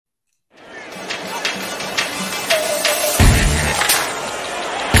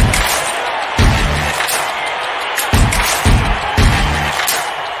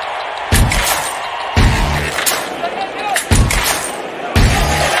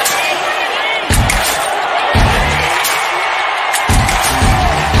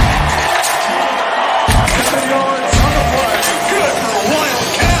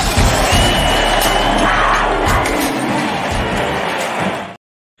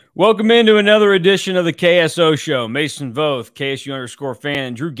Welcome into another edition of the KSO Show. Mason Voth, KSU_fan,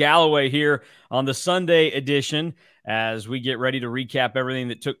 and Drew Galloway here on the Sunday edition as we get ready to recap everything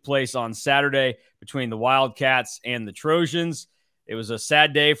that took place on Saturday between the Wildcats and the Trojans. It was a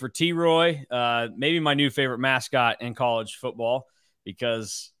sad day for T-Roy, maybe my new favorite mascot in college football,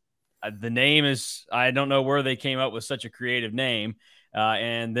 because the name is, I don't know where they came up with such a creative name.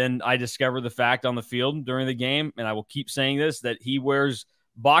 And then I discovered the fact on the field during the game, and I will keep saying this, that he wears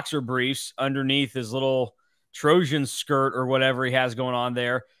boxer briefs underneath his little Trojan skirt or whatever he has going on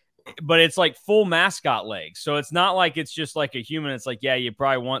there. But it's like full mascot legs. So it's not like it's just like a human. It's like, yeah, you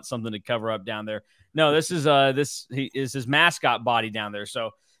probably want something to cover up down there. No, this is his mascot body down there.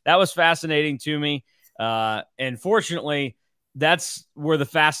 So that was fascinating to me. And fortunately, that's where the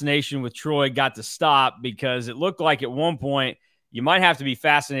fascination with Troy got to stop, because it looked like at one point you might have to be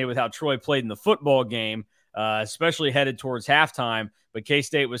fascinated with how Troy played in the football game, especially headed towards halftime. But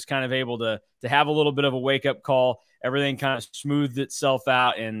K-State was kind of able to have a little bit of a wake-up call. Everything kind of smoothed itself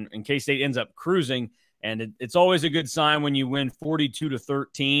out, and K-State ends up cruising. And it's always a good sign when you win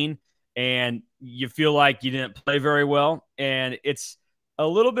 42-13 and you feel like you didn't play very well. And it's a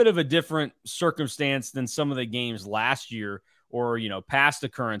little bit of a different circumstance than some of the games last year or, past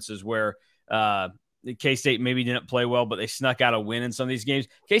occurrences where K-State maybe didn't play well, but they snuck out a win in some of these games.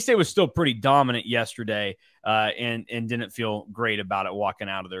 K-State was still pretty dominant yesterday and didn't feel great about it walking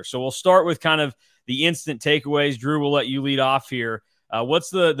out of there. So we'll start with kind of the instant takeaways. Drew, we'll let you lead off here.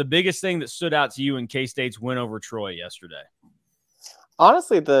 What's the biggest thing that stood out to you in K-State's win over Troy yesterday?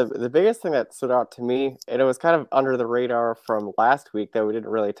 Honestly, the biggest thing that stood out to me, and it was kind of under the radar from last week that we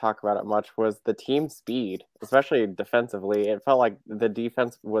didn't really talk about it much, was the team speed, especially defensively. It felt like the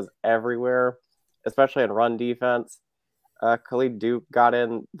defense was everywhere, especially in run defense. Khalid Duke got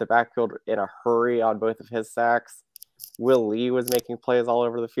in the backfield in a hurry on both of his sacks. Will Lee was making plays all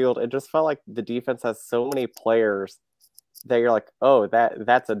over the field. It just felt like the defense has so many players that you're like, oh,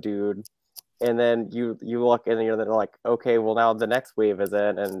 that's a dude. And then you look and they're like, okay, well, now the next wave is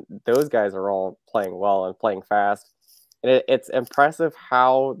in, and those guys are all playing well and playing fast. And it's impressive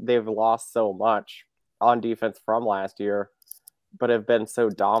how they've lost so much on defense from last year, but have been so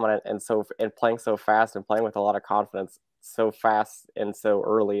dominant and playing so fast and playing with a lot of confidence so fast and so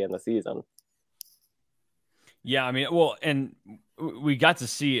early in the season. Yeah, I mean, well, and we got to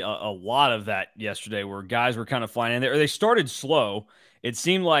see a lot of that yesterday where guys were kind of flying in there. They started slow. It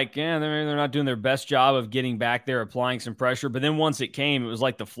seemed like, they're not doing their best job of getting back there, applying some pressure. But then once it came, it was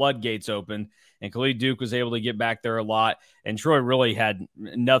like the floodgates opened, and Khalid Duke was able to get back there a lot. And Troy really had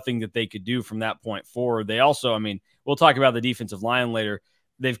nothing that they could do from that point forward. They also, I mean, we'll talk about the defensive line later.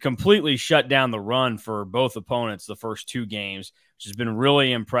 They've completely shut down the run for both opponents the first two games, which has been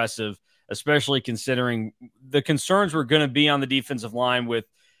really impressive, especially considering the concerns were going to be on the defensive line with,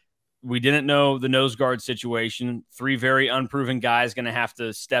 we didn't know the nose guard situation. Three very unproven guys going to have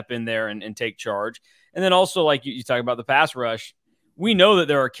to step in there and take charge. And then also, like you talk about the pass rush, we know that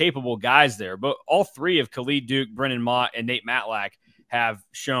there are capable guys there, but all three of Khalid Duke, Brennan Mott, and Nate Matlack have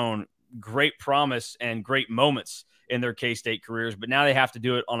shown great promise and great moments in their K-State careers, but now they have to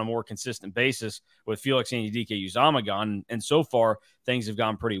do it on a more consistent basis with Felix Anudike-Uzomah gone, and so far things have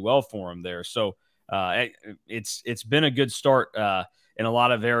gone pretty well for him there. So it's been a good start in a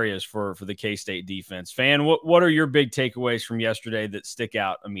lot of areas for the K-State defense. Fan, what are your big takeaways from yesterday that stick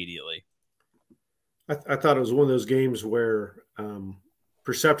out immediately? I thought it was one of those games where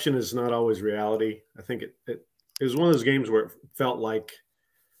perception is not always reality. I think it was one of those games where it felt like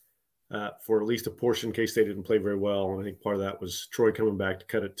for at least a portion, K-State didn't play very well. And I think part of that was Troy coming back to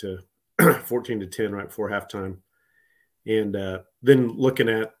cut it to 14-10 right before halftime. And then looking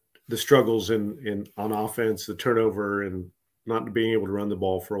at the struggles on offense, the turnover, and not being able to run the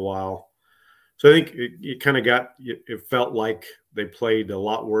ball for a while. So I think it kind of it felt like they played a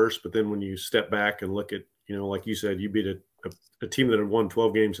lot worse. But then when you step back and look at, like you said, you beat a team that had won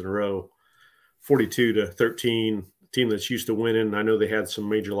 12 games in a row, 42-13, team that's used to winning. I know they had some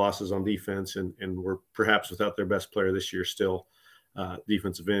major losses on defense and were perhaps without their best player this year still,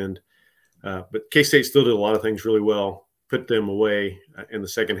 defensive end. But K-State still did a lot of things really well, put them away in the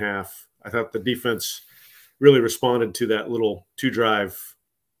second half. I thought the defense really responded to that little two-drive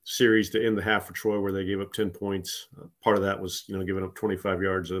series to end the half for Troy where they gave up 10 points. Part of that was, giving up 25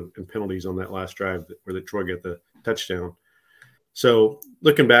 yards in penalties on that last drive where Troy got the touchdown. So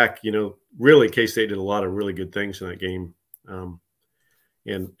looking back, really K-State did a lot of really good things in that game,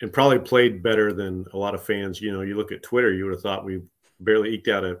 and probably played better than a lot of fans. You look at Twitter, you would have thought we barely eked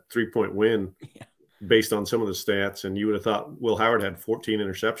out a 3-point win based on some of the stats, and you would have thought Will Howard had 14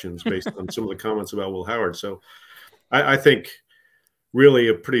 interceptions based on some of the comments about Will Howard. So I think really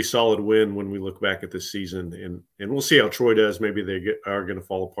a pretty solid win when we look back at this season. And we'll see how Troy does. Maybe they are going to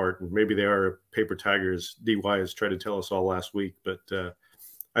fall apart, and maybe they are a paper tiger, as DY has tried to tell us all last week. But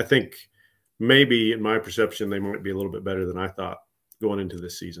I think maybe, in my perception, they might be a little bit better than I thought going into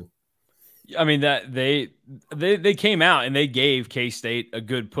this season. I mean, that they came out and they gave K-State a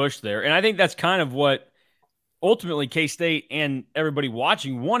good push there. And I think that's kind of what ultimately K-State and everybody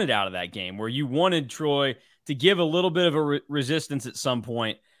watching wanted out of that game, where you wanted Troy to give a little bit of a resistance at some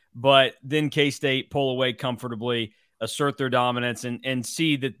point, but then K-State pull away comfortably, assert their dominance, and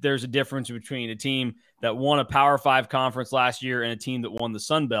see that there's a difference between a team that won a Power 5 conference last year and a team that won the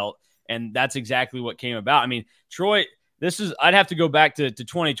Sun Belt. And that's exactly what came about. I mean, Troy, I'd have to go back to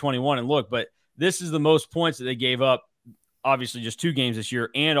 2021 and look, but this is the most points that they gave up, obviously just 2 games this year,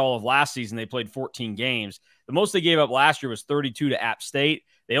 and all of last season. They played 14 games. The most they gave up last year was 32 to App State.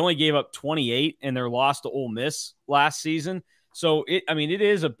 They only gave up 28 in their loss to Ole Miss last season. So, it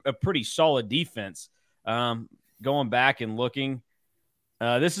is a pretty solid defense. Going back and looking,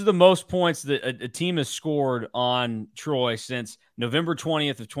 this is the most points that a team has scored on Troy since November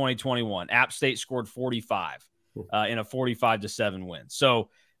 20th of 2021. App State scored 45 in a 45-7 win. So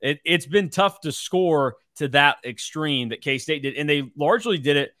it's been tough to score to that extreme that K-State did, and they largely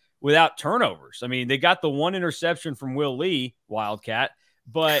did it without turnovers. I mean, they got the 1 interception from Will Lee, Wildcat,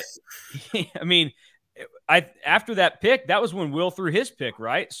 but I mean, after that pick, that was when Will threw his pick,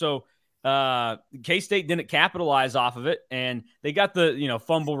 right? So K-State didn't capitalize off of it, and they got the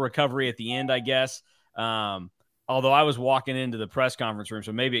fumble recovery at the end, I guess. Although I was walking into the press conference room,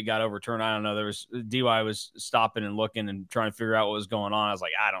 so maybe it got overturned. I don't know. DY was stopping and looking and trying to figure out what was going on. I was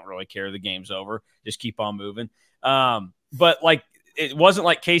like, I don't really care. The game's over. Just keep on moving. But it wasn't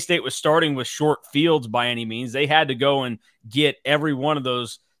like K-State was starting with short fields by any means. They had to go and get every one of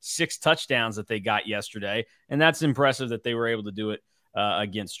those 6 touchdowns that they got yesterday, and that's impressive that they were able to do it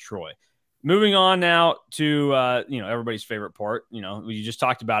against Troy. Moving on now to, everybody's favorite part. You just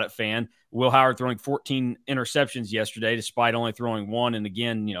talked about it, Fan. Will Howard throwing 14 interceptions yesterday, despite only throwing 1. And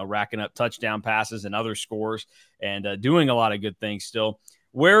again, racking up touchdown passes and other scores and doing a lot of good things still.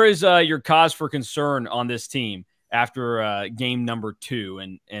 Where is your cause for concern on this team after game number 2?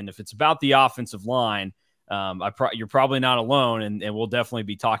 And if it's about the offensive line, you're probably not alone, and we'll definitely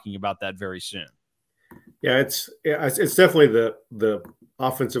be talking about that very soon. Yeah, it's definitely the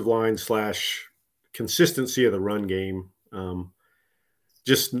offensive line / consistency of the run game.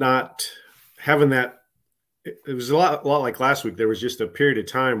 Just not having that. It was a lot like last week. There was just a period of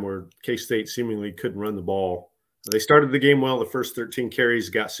time where K-State seemingly couldn't run the ball. They started the game well. The first 13 carries,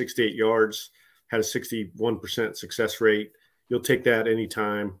 got 68 yards, had a 61% success rate. You'll take that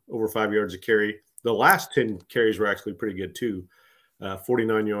anytime, over 5 yards a carry. The last 10 carries were actually pretty good too.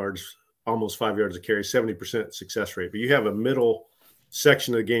 49 yards, almost 5 yards a carry, 70% success rate. But you have a middle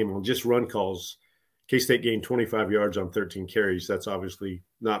section of the game on just run calls. K-State gained 25 yards on 13 carries. That's obviously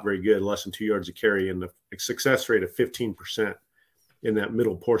not very good, less than 2 yards a carry, and a success rate of 15% in that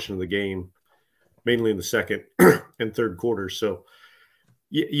middle portion of the game, mainly in the second and third quarters. So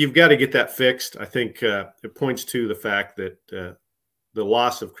you've got to get that fixed. I think it points to the fact that the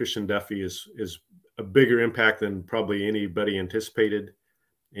loss of Christian Duffy is a bigger impact than probably anybody anticipated,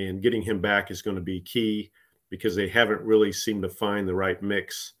 and getting him back is going to be key, because they haven't really seemed to find the right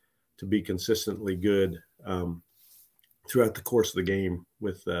mix to be consistently good throughout the course of the game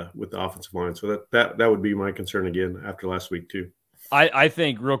with the offensive line. So that would be my concern again after last week too. I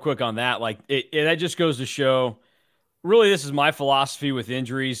think real quick on that, that just goes to show, really, this is my philosophy with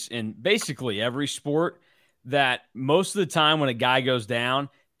injuries in basically every sport, that most of the time when a guy goes down,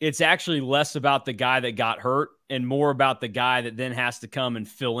 it's actually less about the guy that got hurt and more about the guy that then has to come and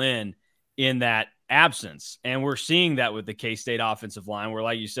fill in that absence. And we're seeing that with the K-State offensive line, where,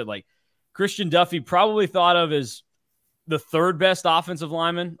 like you said, Christian Duffy probably thought of as the 3rd best offensive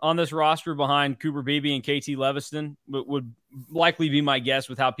lineman on this roster behind Cooper Beebe and KT Leviston, would likely be my guess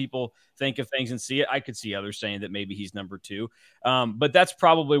with how people think of things and see it. I could see others saying that maybe he's number 2. But that's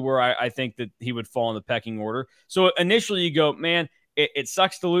probably where I think that he would fall in the pecking order. So initially you go, man, it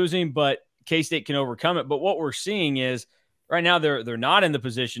sucks to lose him, but K-State can overcome it. But what we're seeing is right now they're not in the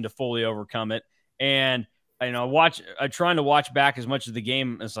position to fully overcome it. And I'm trying to watch back as much of the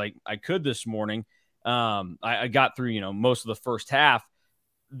game as I could this morning. I got through, most of the first half.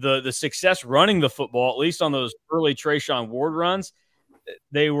 The success running the football, at least on those early Trayshawn Ward runs,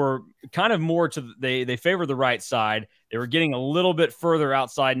 they were kind of more to they favored the right side. They were getting a little bit further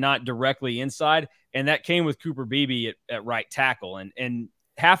outside, not directly inside, and that came with Cooper Beebe at right tackle, and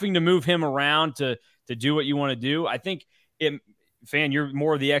having to move him around to do what you want to do. I think Fan, you're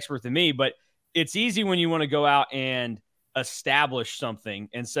more of the expert than me, but it's easy when you want to go out and establish something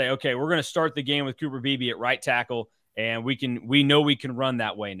and say, okay, we're going to start the game with Cooper Beebe at right tackle, and we know we can run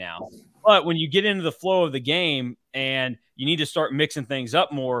that way now. But when you get into the flow of the game and you need to start mixing things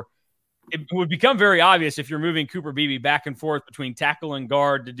up more, it would become very obvious if you're moving Cooper Beebe back and forth between tackle and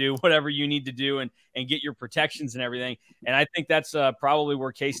guard to do whatever you need to do and get your protections and everything. And I think that's probably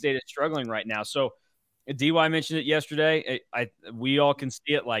where K-State is struggling right now. So DY mentioned it yesterday. We all can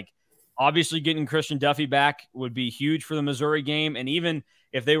see it. Like, obviously getting Christian Duffy back would be huge for the Missouri game. And even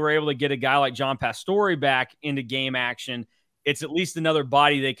if they were able to get a guy like John Pastore back into game action, it's at least another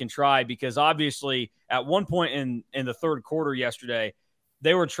body they can try, because obviously at one point in the third quarter yesterday,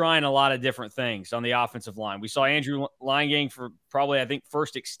 they were trying a lot of different things on the offensive line. We saw Andrew Leingang for probably, I think,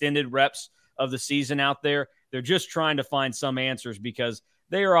 first extended reps of the season out there. They're just trying to find some answers because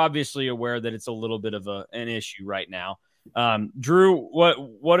they are obviously aware that it's a little bit of an issue right now. Drew,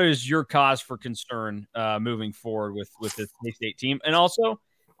 what is your cause for concern moving forward with this K-State team? And also,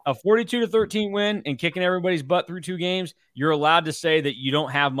 a 42-13 win and kicking everybody's butt through 2 games, you're allowed to say that you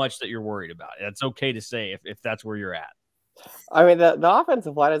don't have much that you're worried about. That's okay to say if that's where you're at. I mean, the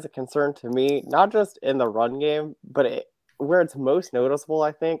offensive line is a concern to me, not just in the run game, but where it's most noticeable,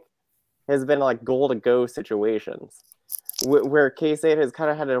 I think, has been like goal-to-go situations where K-State has kind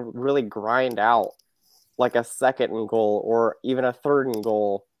of had to really grind out like a 2nd and goal or even a 3rd and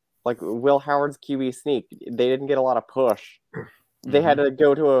goal. Like Will Howard's QB sneak, they didn't get a lot of push. They had to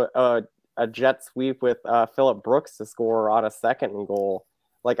go to a jet sweep with Phillip Brooks to score on a 2nd and goal.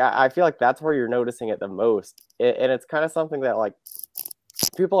 Like, I feel like that's where you're noticing it the most. And it's kind of something that, like,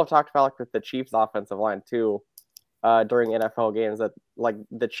 people have talked about, like, with the Chiefs offensive line, too, during NFL games, that, like,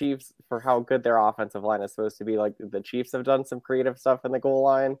 the Chiefs, for how good their offensive line is supposed to be, like, the Chiefs have done some creative stuff in the goal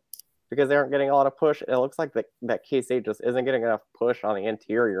line because they aren't getting a lot of push. And it looks like that K-State just isn't getting enough push on the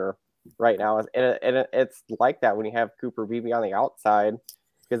interior right now. And it's like that when you have Cooper Beebe on the outside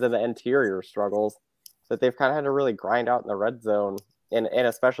because of the interior struggles that they've kind of had to really grind out in the red zone. And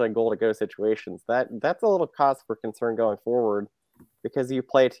especially in goal-to-go situations, that's a little cause for concern going forward, because you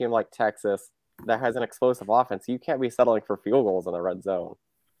play a team like Texas that has an explosive offense. You can't be settling for field goals in the red zone.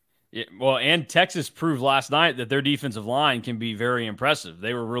 Yeah, well, and Texas proved last night that their defensive line can be very impressive.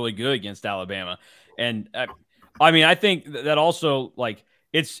 They were really good against Alabama. And, I mean, I think that also, like,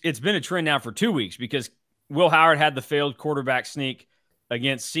 it's been a trend now for 2 weeks, because Will Howard had the failed quarterback sneak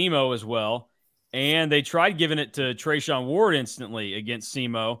against SEMO as well. And they tried giving it to Trayshawn Ward instantly against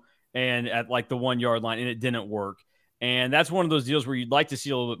SEMO and at like the 1 yard line, and it didn't work. And that's one of those deals where you'd like to see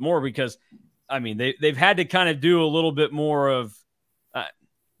a little bit more, because, I mean, they've had to kind of do a little bit more of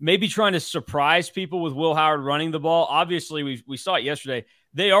maybe trying to surprise people with Will Howard running the ball. Obviously, we saw it yesterday.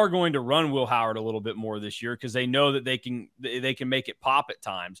 They are going to run Will Howard a little bit more this year because they know that they can make it pop at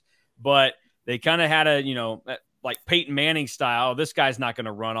times. But they kind of had a, like Peyton Manning style, this guy's not going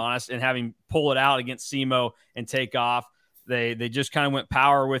to run on us, and have him pull it out against SEMO and take off. They just kind of went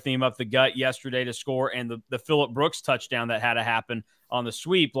power with him up the gut yesterday to score, and the Phillip Brooks touchdown that had to happen on the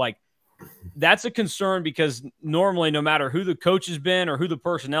sweep, like, that's a concern, because normally no matter who the coach has been or who the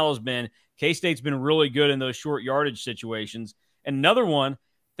personnel has been, K-State's been really good in those short yardage situations. And another one, I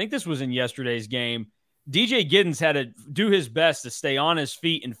think this was in yesterday's game, DJ Giddens had to do his best to stay on his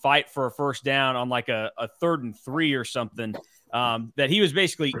feet and fight for a first down on like a 3rd and 3 or something, that he was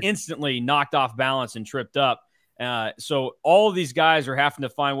basically instantly knocked off balance and tripped up. So all of these guys are having to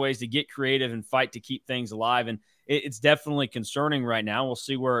find ways to get creative and fight to keep things alive. And it's definitely concerning right now. We'll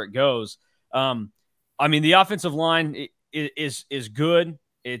see where it goes. I mean, the offensive line is good.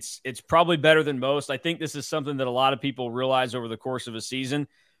 It's probably better than most. I think this is something that a lot of people realize over the course of a season.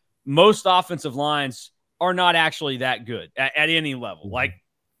 Most offensive lines are not actually that good at any level. Like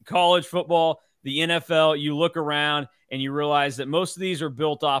college football, the NFL, you look around and you realize that most of these are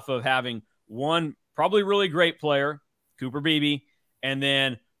built off of having one probably really great player, Cooper Beebe, and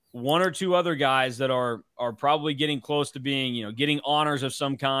then 1 or 2 other guys that are probably getting close to being, getting honors of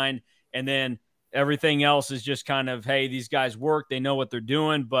some kind. And then everything else is just kind of, hey, these guys work, they know what they're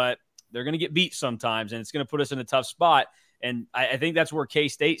doing, but they're going to get beat sometimes, and it's going to put us in a tough spot. And I think that's where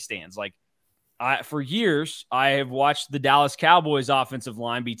K-State stands. Like, for years, I have watched the Dallas Cowboys offensive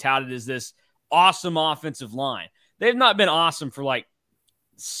line be touted as this awesome offensive line. They've not been awesome for like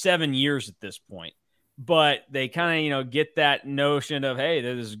 7 years at this point, but they kind of, get that notion of, hey,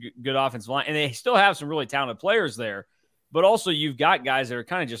 there's a good offensive line, and they still have some really talented players there. But also you've got guys that are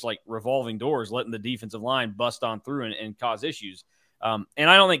kind of just like revolving doors, letting the defensive line bust on through and cause issues. And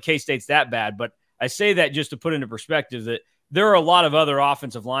I don't think K-State's that bad, but I say that just to put into perspective that there are a lot of other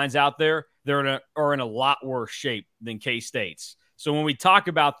offensive lines out there that are in a lot worse shape than K-State's. So when we talk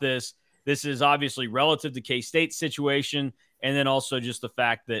about this, this is obviously relative to K-State's situation, and then also just the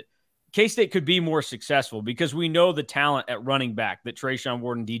fact that K-State could be more successful because we know the talent at running back that Trayshawn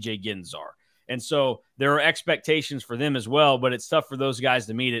Ward and DJ Giddens are. And so there are expectations for them as well, but it's tough for those guys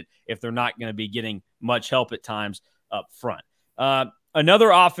to meet it if they're not going to be getting much help at times up front.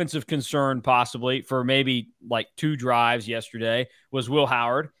 Another offensive concern possibly for maybe like 2 drives yesterday was Will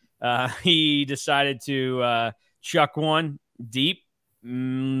Howard. He decided to chuck one deep,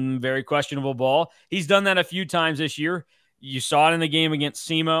 very questionable ball. He's done that a few times this year. You saw it in the game against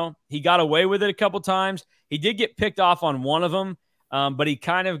SEMO. He got away with it a couple times. He did get picked off on one of them, but he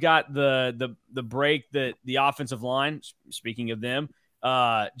kind of got the break that the offensive line, speaking of them,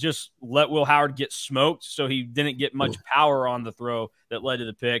 just let Will Howard get smoked, so he didn't get much power on the throw that led to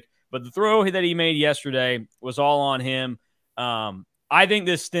the pick. But the throw that he made yesterday was all on him. I think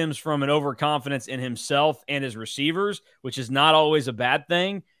this stems from an overconfidence in himself and his receivers, which is not always a bad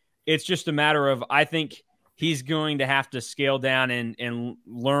thing. It's just a matter of, I think he's going to have to scale down and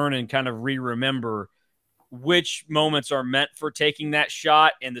learn and kind of remember which moments are meant for taking that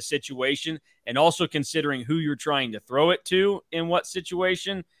shot in the situation, and also considering who you're trying to throw it to in what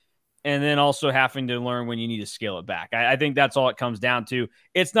situation, and then also having to learn when you need to scale it back. I think that's all it comes down to.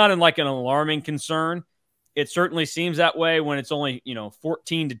 It's not like an alarming concern. It certainly seems that way when it's only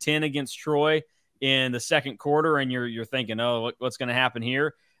 14-10 against Troy in the second quarter, and you're thinking, oh, what's going to happen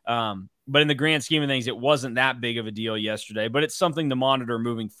here? But in the grand scheme of things, it wasn't that big of a deal yesterday, but it's something to monitor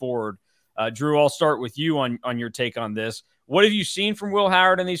moving forward. Drew, I'll start with you on your take on this. What have you seen from Will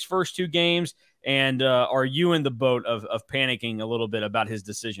Howard in these first 2 games? And are you in the boat of panicking a little bit about his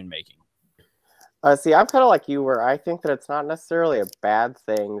decision-making? See, I'm kind of like you, where I think that it's not necessarily a bad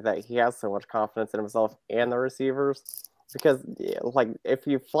thing that he has so much confidence in himself and the receivers. Because, like, if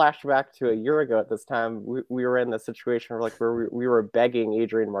you flash back to a year ago at this time, we were in the situation where we were begging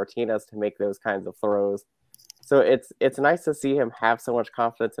Adrian Martinez to make those kinds of throws. So it's nice to see him have so much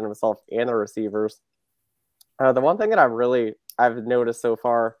confidence in himself and the receivers. The one thing that I've noticed so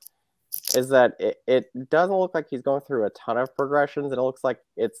far is that it doesn't look like he's going through a ton of progressions. It looks like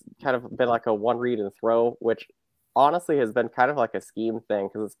it's kind of been like a one read and throw, which honestly has been kind of like a scheme thing,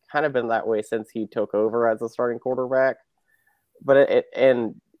 because it's kind of been that way since he took over as a starting quarterback. But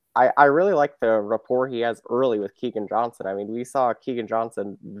I really like the rapport he has early with Keegan Johnson. I mean, we saw Keegan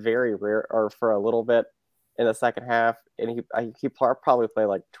Johnson very rare, or for a little bit in the second half, and he probably played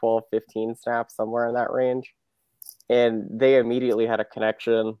like 12, 15 snaps, somewhere in that range. And they immediately had a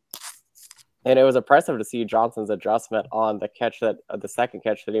connection. And it was impressive to see Johnson's adjustment on the catch the second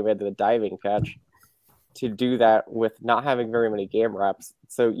catch that he made, the diving catch, to do that with not having very many game reps.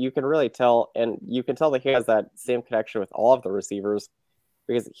 So you can really tell, and you can tell that he has that same connection with all of the receivers,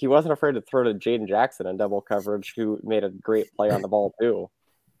 because he wasn't afraid to throw to Jaden Jackson in double coverage, who made a great play on the ball too.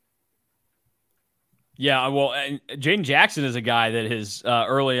 Yeah, well, and Jaden Jackson is a guy that is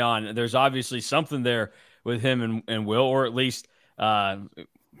early on. There's obviously something there with him and Will, or at least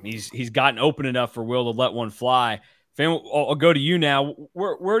he's gotten open enough for Will to let one fly. Fam, I'll go to you now.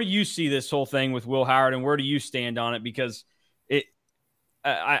 Where do you see this whole thing with Will Howard, and where do you stand on it? Because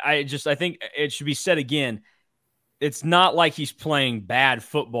I think it should be said again, it's not like he's playing bad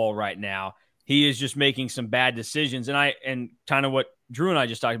football right now. He is just making some bad decisions. And kind of what Drew and I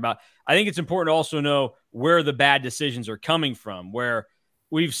just talked about, I think it's important to also know where the bad decisions are coming from, where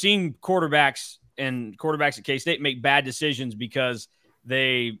we've seen quarterbacks at K-State make bad decisions because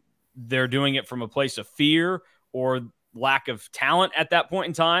they're doing it from a place of fear or lack of talent at that point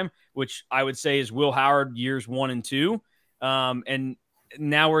in time, which I would say is Will Howard years 1 and 2. And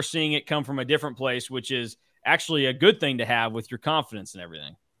now we're seeing it come from a different place, which is actually a good thing to have with your confidence and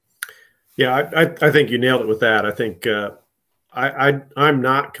everything. Yeah, I think you nailed it with that. I think I'm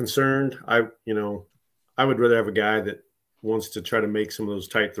not concerned. I would rather have a guy that wants to try to make some of those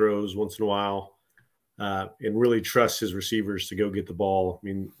tight throws once in a while, and really trust his receivers to go get the ball. I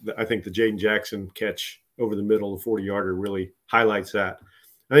mean, I think the Jaden Jackson catch over the middle, the 40-yarder, really highlights that.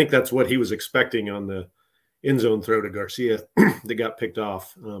 I think that's what he was expecting on the end zone throw to Garcia that got picked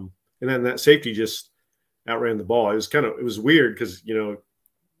off. And then that safety just outran the ball. It was weird because,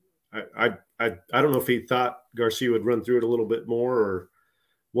 I don't know if he thought Garcia would run through it a little bit more or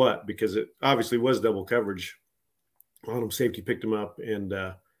what, because it obviously was double coverage on him. Safety picked him up,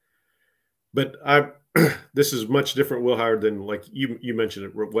 and but this is much different Will Howard than, like you mentioned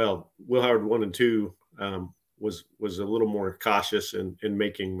it well. Will Howard 1 and 2 was a little more cautious in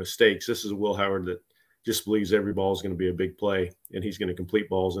making mistakes. This is a Will Howard that just believes every ball is going to be a big play, and he's going to complete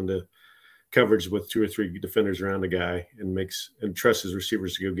balls into coverage with 2 or 3 defenders around the guy, and trusts his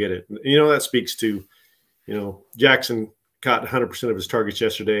receivers to go get it. And, that speaks to, Jackson caught 100% of his targets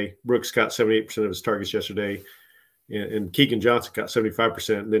yesterday. Brooks caught 78% of his targets yesterday. And Keegan Johnson got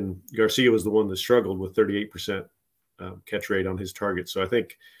 75%. And then Garcia was the one that struggled with 38% catch rate on his target. So I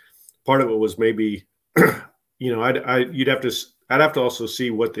think part of it was maybe, I'd have to also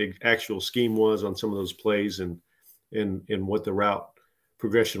see what the actual scheme was on some of those plays and what the route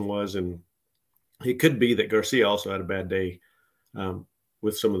progression was. And it could be that Garcia also had a bad day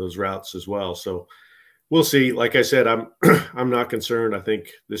with some of those routes as well. So we'll see. Like I said, I'm not concerned. I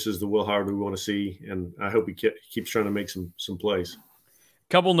think this is the Will Howard we want to see, and I hope he keeps trying to make some plays.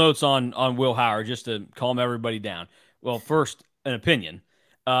 Couple notes on Will Howard just to calm everybody down. Well, first, an opinion.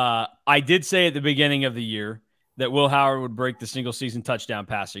 I did say at the beginning of the year that Will Howard would break the single-season touchdown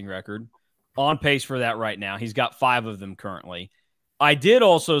passing record. On pace for that right now. He's got 5 of them currently. I did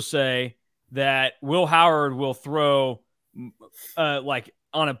also say that Will Howard will throw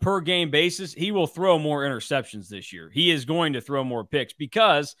on a per game basis, he will throw more interceptions this year. He is going to throw more picks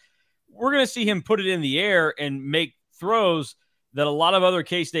because we're going to see him put it in the air and make throws that a lot of other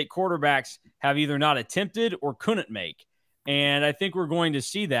K-State quarterbacks have either not attempted or couldn't make. And I think we're going to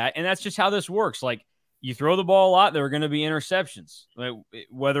see that. And that's just how this works. Like, you throw the ball a lot, there are going to be interceptions,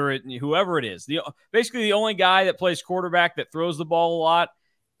 whoever it is. Basically, the only guy that plays quarterback that throws the ball a lot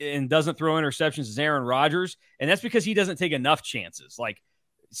and doesn't throw interceptions is Aaron Rodgers, and that's because he doesn't take enough chances. Like,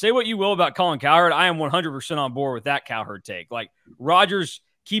 say what you will about Colin Cowherd, I am 100% on board with that Cowherd take. Like, Rodgers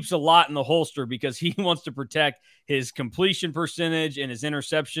keeps a lot in the holster because he wants to protect his completion percentage and his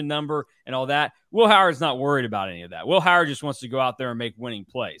interception number and all that. Will Howard's not worried about any of that. Will Howard just wants to go out there and make winning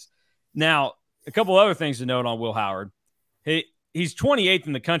plays. Now, a couple other things to note on Will Howard. He's 28th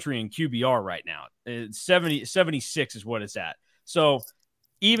in the country in QBR right now. 76 is what it's at. So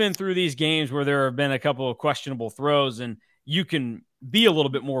even through these games where there have been a couple of questionable throws, and you can be a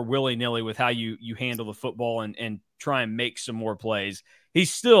little bit more willy-nilly with how you handle the football and try and make some more plays,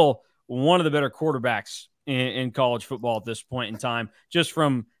 he's still one of the better quarterbacks in college football at this point in time, just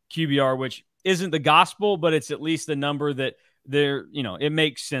from QBR, which isn't the gospel, but it's at least the number that it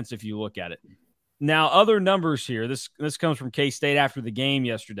makes sense if you look at it. Now, other numbers here. This comes from K-State after the game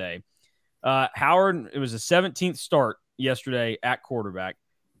yesterday. Howard, it was a 17th start yesterday at quarterback.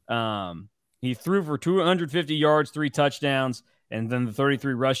 He threw for 250 yards, 3 touchdowns, and then the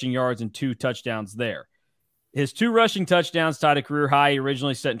 33 rushing yards and 2 touchdowns there. His 2 rushing touchdowns tied a career high he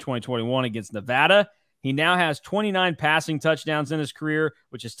originally set in 2021 against Nevada. He now has 29 passing touchdowns in his career,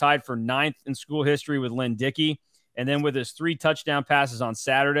 which is tied for 9th in school history with Lynn Dickey. And then with his 3 touchdown passes on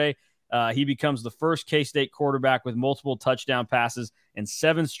Saturday, he becomes the first K-State quarterback with multiple touchdown passes in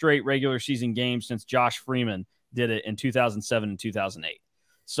 7 straight regular season games since Josh Freeman did it in 2007 and 2008.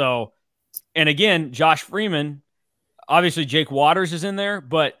 So, and again, Josh Freeman, obviously Jake Waters is in there,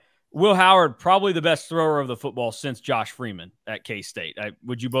 but Will Howard, probably the best thrower of the football since Josh Freeman at K-State.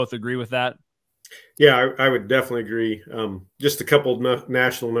 Would you both agree with that? Yeah, I would definitely agree. Just a couple of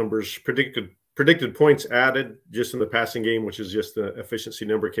national numbers. Predicted points added just in the passing game, which is just the efficiency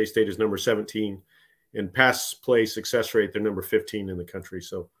number. K-State is number 17. And pass play success rate, they're number 15 in the country.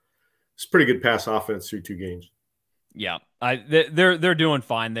 So it's pretty good pass offense through 2 games. Yeah, they're doing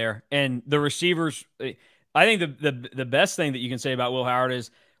fine there. And the receivers, I think the best thing that you can say about Will Howard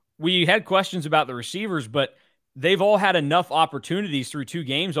is we had questions about the receivers, but they've all had enough opportunities through 2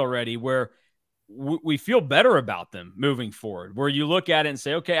 games already where we feel better about them moving forward, where you look at it and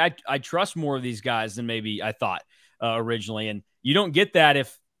say, okay, I trust more of these guys than maybe I thought originally. And you don't get that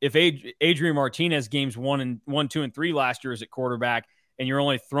if Adrian Martinez games 1, 2, and 3 last year as at quarterback, and you're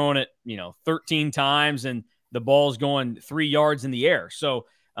only throwing it, 13 times and the ball's going 3 yards in the air. So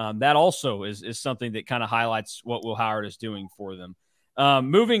that also is something that kind of highlights what Will Howard is doing for them.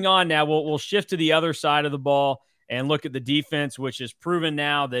 Moving on now, we'll shift to the other side of the ball and look at the defense, which has proven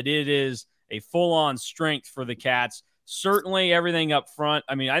now that it is a full-on strength for the Cats. Certainly everything up front.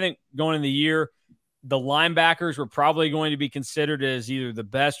 I mean, I think going in the year, the linebackers were probably going to be considered as either the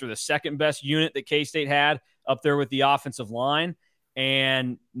best or the second best unit that K-State had up there with the offensive line.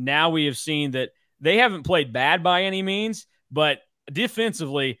 And now we have seen that they haven't played bad by any means, but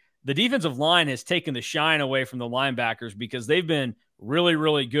defensively, the defensive line has taken the shine away from the linebackers because they've been really,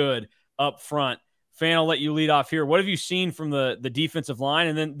 really good up front. Fan, I'll let you lead off here. What have you seen from the defensive line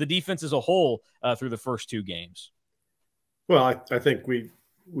and then the defense as a whole through the first 2 games? Well, I think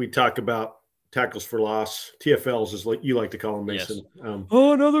we talk about tackles for loss, TFLs is like you like to call them, Mason. Yes.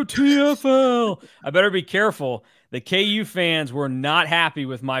 Another TFL. I better be careful. The KU fans were not happy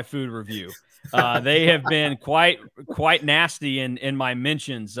with my food review. They have been quite nasty in my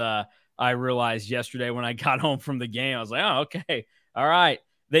mentions. I realized yesterday when I got home from the game, I was like, oh, okay, all right.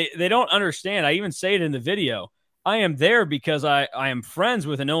 They don't understand. I even say it in the video. I am there because I am friends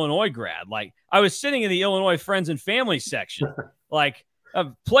with an Illinois grad. Like, I was sitting in the Illinois friends and family section. Like,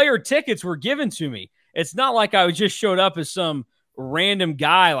 player tickets were given to me. It's not like I just showed up as some random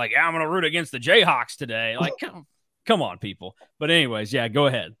guy like, I'm going to root against the Jayhawks today. Like, come on, people. But anyways, yeah, go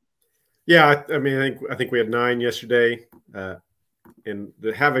ahead. Yeah, I mean, I think we had 9 yesterday, and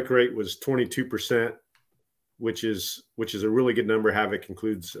the havoc rate was 22%, which is a really good number. Havoc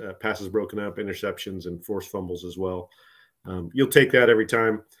includes passes broken up, interceptions, and forced fumbles as well. You'll take that every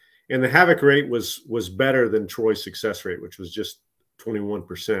time. And the havoc rate was better than Troy's success rate, which was just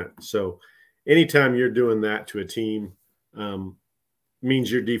 21%. So anytime you're doing that to a team,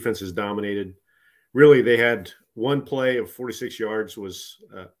 means your defense is dominated. Really, they had one play of 46 yards was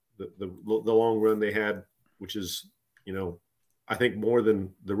the long run they had, which is, I think more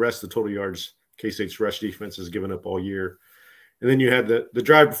than the rest of the total yards K-State's rush defense has given up all year. And then you had the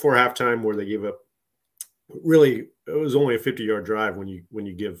drive before halftime where they gave up. Really, it was only a 50-yard drive when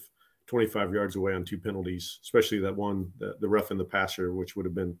you give 25 yards away on 2 penalties, especially that one, the rough in the passer, which would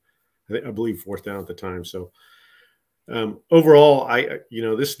have been, I believe, 4th down at the time. So overall,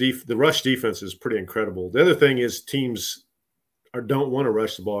 the rush defense is pretty incredible. The other thing is teams don't want to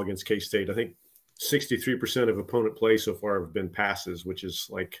rush the ball against K-State. I think 63% of opponent play so far have been passes, which is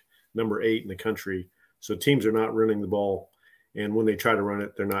like number 8 in the country. So teams are not running the ball, and when they try to run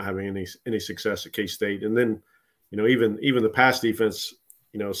it, they're not having any success at K-State. And then, even the pass defense,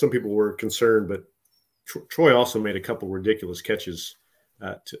 some people were concerned, but Troy also made a couple ridiculous catches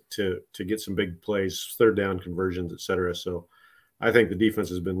to get some big plays, 3rd down conversions, et cetera. So I think the defense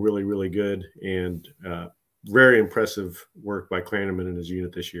has been really, really good, and very impressive work by Klanderman and his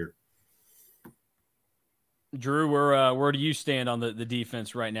unit this year. Drew, where do you stand on the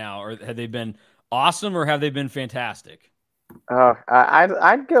defense right now? Or have they been awesome, or have they been fantastic?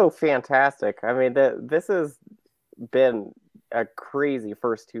 I'd go fantastic. I mean, this has been a crazy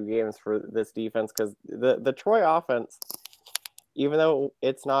first 2 games for this defense, because the Troy offense, even though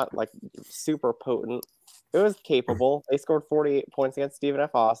it's not like super potent, it was capable. They scored 48 points against Stephen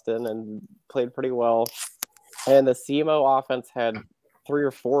F. Austin and played pretty well. And the CMO offense had 3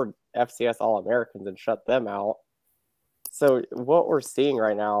 or 4 FCS All-Americans and shut them out. So what we're seeing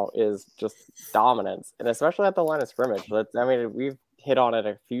right now is just dominance, and especially at the line of scrimmage. We've hit on it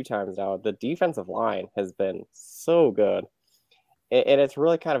a few times now. The defensive line has been so good, and it's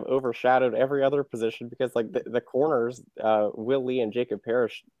really kind of overshadowed every other position, because like the corners, Will Lee and Jacob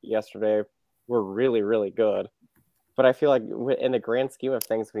Parrish yesterday were really, really good. But I feel like in the grand scheme of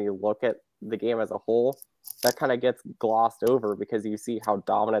things, when you look at the game as a whole, that kind of gets glossed over because you see how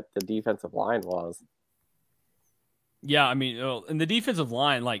dominant the defensive line was. Yeah, I mean, in the defensive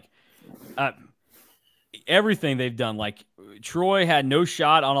line, like everything they've done, like Troy had no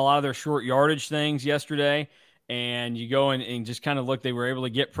shot on a lot of their short yardage things yesterday, and you go and just kind of look, they were able to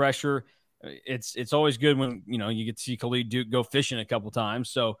get pressure. It's always good when, you get to see Khalid Duke go fishing a couple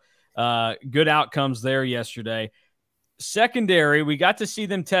times. So good outcomes there yesterday. Secondary, we got to see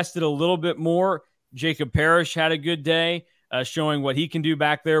them tested a little bit more. Jacob Parrish had a good day, showing what he can do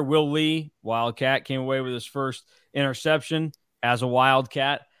back there. Will Lee, Wildcat, came away with his first interception as a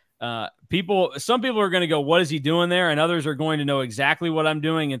Wildcat. Some people are going to go, what is he doing there? And others are going to know exactly what I'm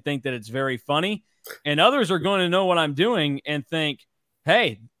doing and think that it's very funny. And others are going to know what I'm doing and think,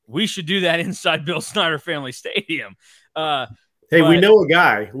 hey, we should do that inside Bill Snyder Family Stadium. We know a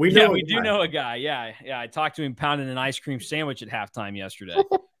guy. We do know a guy. Yeah. I talked to him pounding an ice cream sandwich at halftime yesterday.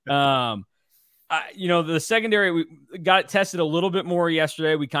 The secondary, we got it tested a little bit more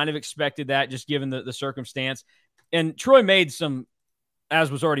yesterday. We kind of expected that, just given the circumstance. And Troy made some,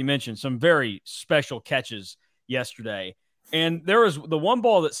 as was already mentioned, some very special catches yesterday. And there was the one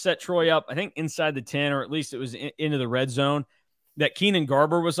ball that set Troy up, I think, inside the 10, or at least it was into the red zone, that Keenan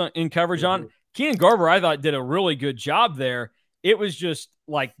Garber was in coverage on. Keenan Garber, I thought, did a really good job there. It was just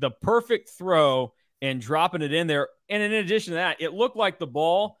like the perfect throw and dropping it in there. And in addition to that, it looked like the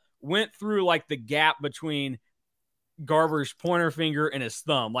ball went through like the gap between Garber's pointer finger and his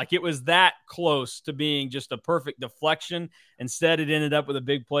thumb. Like, it was that close to being just a perfect deflection. Instead, it ended up with a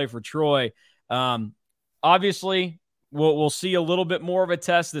big play for Troy. Obviously, we'll see a little bit more of a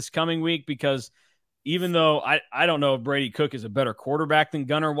test this coming week, because even though I don't know if Brady Cook is a better quarterback than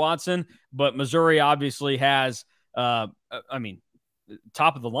Gunnar Watson, but Missouri obviously has top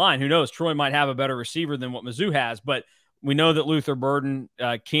of the line. Who knows? Troy might have a better receiver than what Mizzou has, but we know that Luther Burden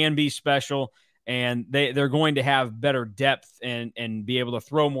can be special, and they're going to have better depth and be able to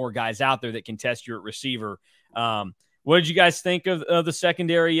throw more guys out there that can test you at receiver. What did you guys think of the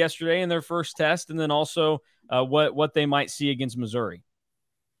secondary yesterday in their first test, and then also what they might see against Missouri?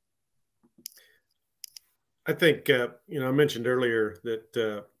 I think, I mentioned earlier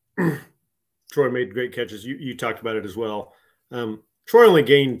that Troy made great catches. You talked about it as well. Troy only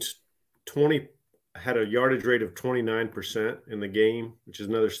gained 20, had a yardage rate of 29% in the game, which is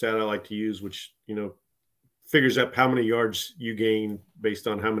another stat I like to use, which, figures up how many yards you gain based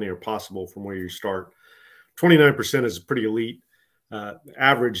on how many are possible from where you start. 29% is pretty elite.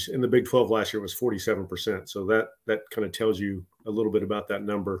 Average in the Big 12 last year was 47%. So that kind of tells you a little bit about that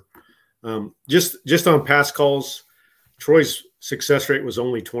number. Just on pass calls, Troy's success rate was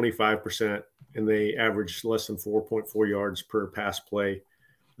only 25%, and they averaged less than 4.4 yards per pass play.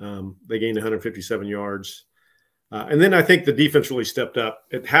 They gained 157 yards. And then I think the defense really stepped up.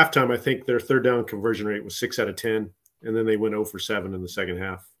 At halftime, I think their third down conversion rate was 6 out of 10, and then they went 0 for 7 in the second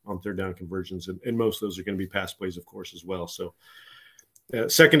half on third down conversions. And most of those are going to be pass plays, of course, as well. So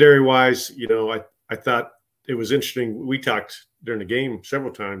secondary-wise, I thought it was interesting. We talked during the game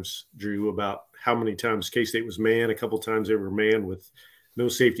several times, Drew, about how many times K-State was man. A couple of times they were man with no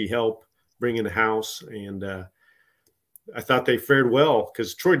safety help, bringing the house. And I thought they fared well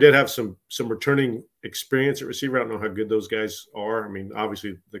because Troy did have some returning experience at receiver. I don't know how good those guys are. I mean,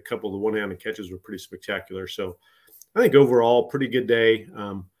 obviously, the couple of the one-handed catches were pretty spectacular. So I think overall, pretty good day.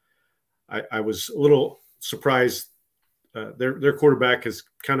 I was a little surprised. Their quarterback has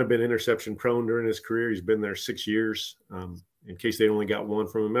kind of been interception prone during his career. He's been there 6 years. In case they only got one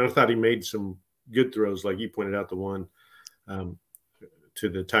from him, and I thought he made some good throws, like you pointed out, the one to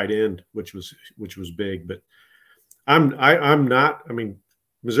the tight end, which was big. But I'm not. I mean,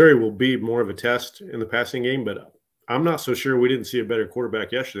 Missouri will be more of a test in the passing game, but I'm not so sure we didn't see a better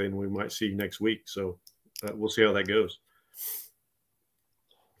quarterback yesterday than we might see next week. So we'll see how that goes.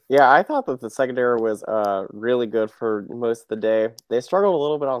 Yeah, I thought that the secondary was really good for most of the day. They struggled a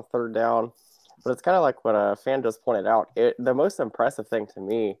little bit on third down, but it's kind of like what a fan just pointed out. The most impressive thing to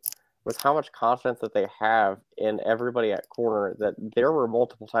me was how much confidence that they have in everybody at corner, that there were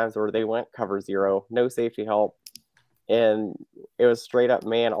multiple times where they went cover zero, no safety help, and it was straight up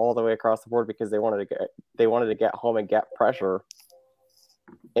man all the way across the board because they wanted to get home and get pressure.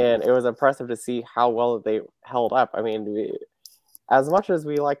 And it was impressive to see how well they held up. I mean, as much as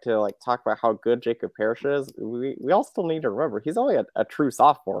we like to talk about how good Jacob Parrish is, we all still need to remember he's only a true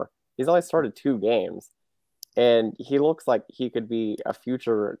sophomore. He's only started 2 games, and he looks like he could be a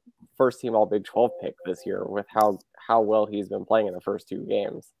future first-team All Big 12 pick this year with how well he's been playing in the first 2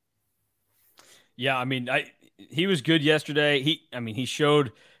 games. Yeah, I mean, he was good yesterday. He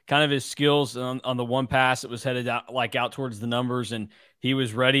showed kind of his skills on the one pass that was headed out towards the numbers, and he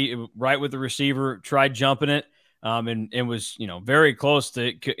was ready right with the receiver, tried jumping it, and was very close to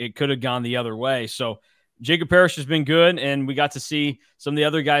it could have gone the other way. So Jacob Parrish has been good, and we got to see some of the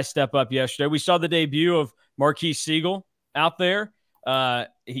other guys step up yesterday. We saw the debut of Marquise Siegel out there.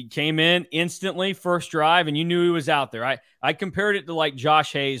 He came in instantly, first drive, and you knew he was out there. I compared it to like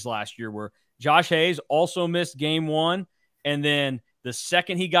Josh Hayes last year, where Josh Hayes also missed game 1, and then the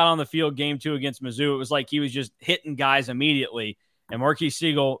second he got on the field, game 2 against Mizzou, it was like he was just hitting guys immediately. And Marquise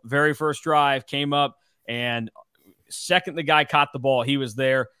Siegel, very first drive, came up, and second the guy caught the ball, he was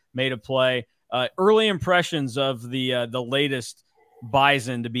there, made a play. Early impressions of the latest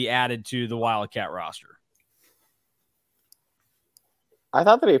Bison to be added to the Wildcat roster. I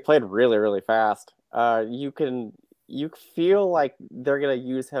thought that he played really, really fast. You feel like they're gonna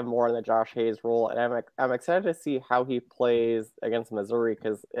use him more in the Josh Hayes role, and I'm excited to see how he plays against Missouri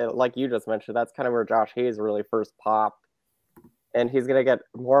because, like you just mentioned, that's kind of where Josh Hayes really first popped, and he's gonna get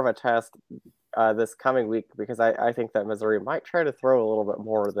more of a test this coming week because I think that Missouri might try to throw a little bit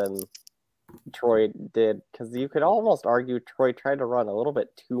more than Troy did, because you could almost argue Troy tried to run a little bit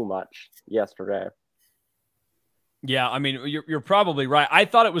too much yesterday. Yeah, I mean, you're probably right. I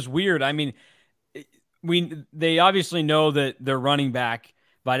thought it was weird. I mean, they obviously know that their running back,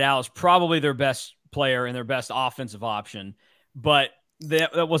 Vidal, is probably their best player and their best offensive option, but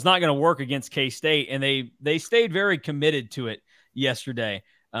that was not going to work against K-State, and they stayed very committed to it yesterday.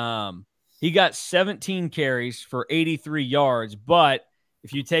 He got 17 carries for 83 yards, but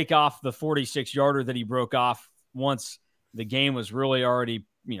if you take off the 46-yarder that he broke off once the game was really already,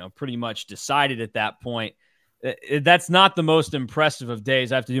 pretty much decided at that point, that's not the most impressive of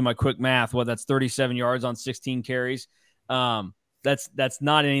days. I have to do my quick math. That's 37 yards on 16 carries. That's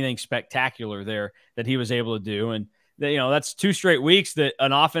not anything spectacular there that he was able to do. And, that's 2 straight weeks that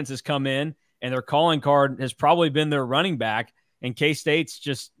an offense has come in and their calling card has probably been their running back, and K-State's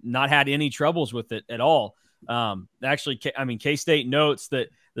just not had any troubles with it at all. Actually, K-State notes that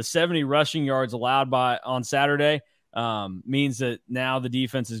the 70 rushing yards allowed on Saturday means that now the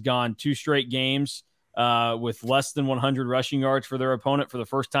defense has gone 2 straight games with less than 100 rushing yards for their opponent for the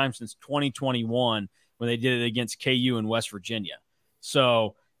first time since 2021, when they did it against KU in West Virginia.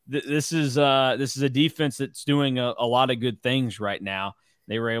 So this is a defense that's doing a lot of good things right now.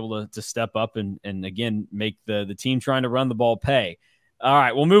 They were able to step up and again make the team trying to run the ball pay. All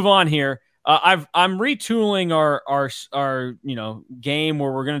right, we'll move on here. I'm retooling our game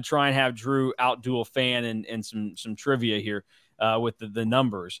where we're going to try and have Drew outduel Fan and some trivia here with the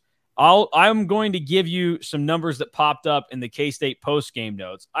numbers. I'm going to give you some numbers that popped up in the K-State post-game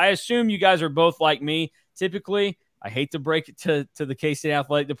notes. I assume you guys are both like me. Typically, I hate to break it to the K-State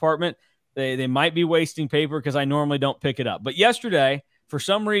athletic department. They might be wasting paper because I normally don't pick it up. But yesterday, for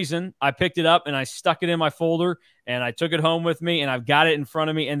some reason, I picked it up and I stuck it in my folder and I took it home with me and I've got it in front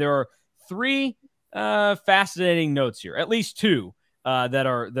of me. And there are 3 fascinating notes here, at least 2 that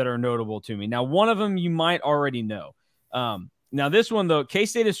are notable to me. Now, one of them you might already know. Now, this one, though,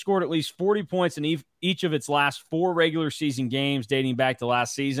 K-State has scored at least 40 points in each of its last 4 regular season games dating back to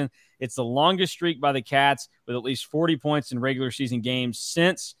last season. It's the longest streak by the Cats with at least 40 points in regular season games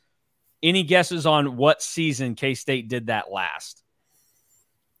since. Any guesses on what season K-State did that last?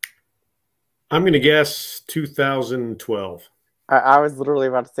 I'm going to guess 2012. I was literally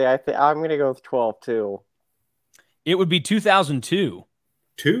about to say, I'm going to go with 12 too. It would be 2002.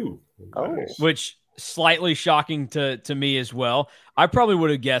 Nice. Which slightly shocking to me as well. I probably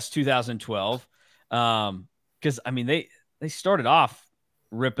would have guessed 2012 because, I mean, they started off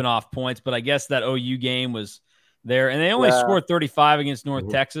ripping off points, but I guess that OU game was there. And they only scored 35 against North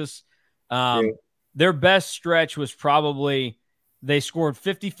Texas. Their best stretch was probably they scored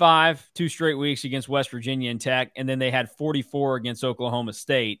 55 2 straight weeks against West Virginia and Tech, and then they had 44 against Oklahoma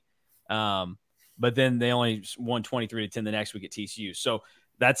State. But then they only won 23-10 the next week at TCU. So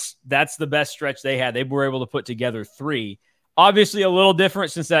that's the best stretch they had. They were able to put together 3. Obviously, a little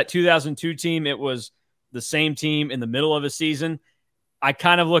different since that 2002 team. It was the same team in the middle of a season. I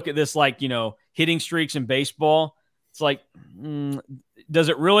kind of look at this like, hitting streaks in baseball. It's like, does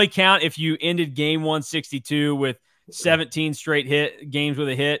it really count if you ended game 162 with 17 straight games with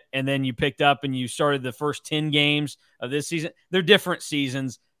a hit, and then you picked up and you started the first 10 games of this season? They're different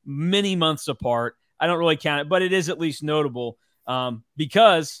seasons, many months apart. I don't really count it, but it is at least notable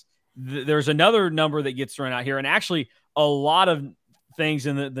because there's another number that gets thrown out here, and actually a lot of things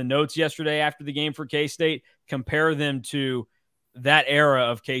in the notes yesterday after the game for K-State compare them to that era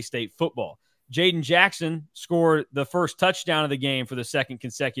of K-State football. Jaden Jackson scored the first touchdown of the game for the second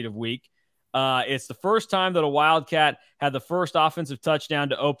consecutive week. It's the first time that a Wildcat had the first offensive touchdown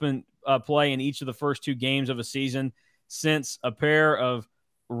to open play in each of the first 2 games of a season since a pair of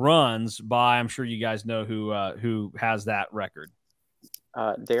runs by, I'm sure you guys know who has that record.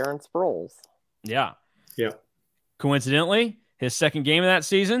 Darren Sproles. Yeah. Yeah. Coincidentally, his second game of that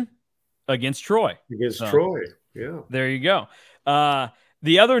season against Troy. Troy. Yeah. There you go.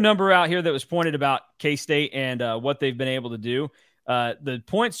 The other number out here that was pointed about K-State and what they've been able to do, the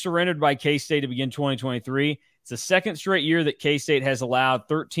points surrendered by K-State to begin 2023. It's the second straight year that K-State has allowed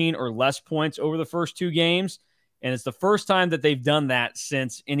 13 or less points over the first 2 games. And it's the first time that they've done that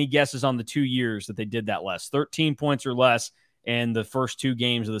since, any guesses on the 2 years that they did that less? 13 points or less in the first 2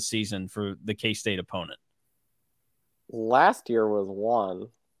 games of the season for the K-State opponent. Last year was 1.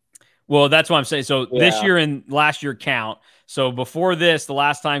 Well, that's what I'm saying. So this year and last year count. So before this, the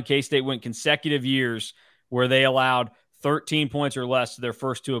last time K-State went consecutive years where they allowed 13 points or less to their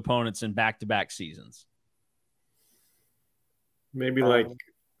first 2 opponents in back-to-back seasons. Maybe like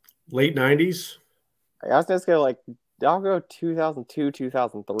late 90s. I was just going to I'll go 2002,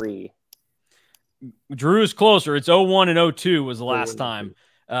 2003. Drew is closer. It's 01 and 02 was the last time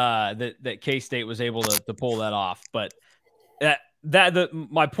that K-State was able to pull that off. But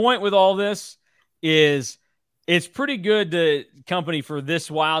my point with all this is it's pretty good company for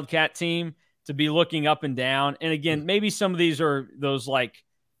this Wildcat team to be looking up and down. And again, maybe some of these are those like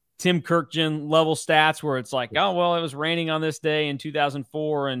Tim Kirkjian level stats where it's like, oh, well, it was raining on this day in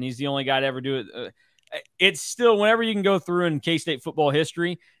 2004 and he's the only guy to ever do it. It's still, whenever you can go through in K-State football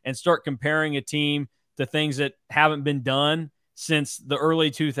history and start comparing a team to things that haven't been done since the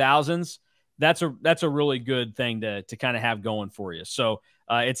early 2000s, that's a really good thing to kind of have going for you. So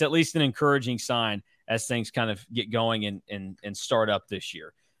it's at least an encouraging sign as things kind of get going and start up this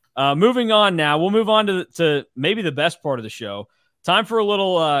year. Moving on now, we'll move on to maybe the best part of the show. Time for a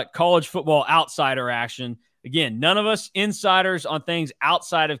little college football outsider action. Again, none of us insiders on things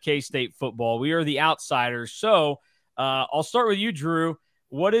outside of K-State football. We are the outsiders. So I'll start with you, Drew.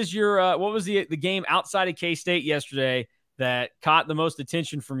 What was the game outside of K-State yesterday that caught the most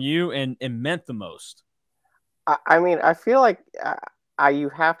attention from you and meant the most? I mean, I feel like you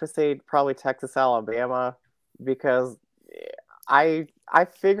have to say probably Texas, Alabama, because I I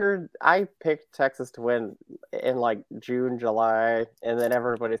figured I picked Texas to win in like June, July, and then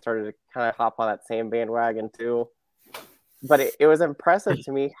everybody started to kind of hop on that same bandwagon too. But it was impressive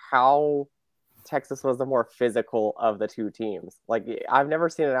to me how Texas was the more physical of the two teams. Like, I've never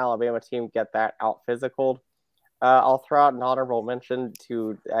seen an Alabama team get that out physicaled. I'll throw out an honorable mention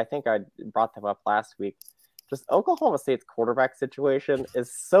to, I think I brought them up last week. Just Oklahoma State's quarterback situation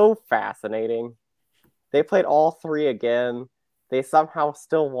is so fascinating. They played all three again. They somehow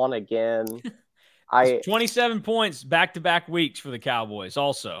still won again. 27 points back-to-back weeks for the Cowboys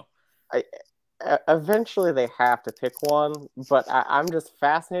also. Eventually they have to pick one, but I'm just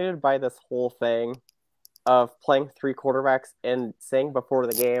fascinated by this whole thing of playing three quarterbacks and saying before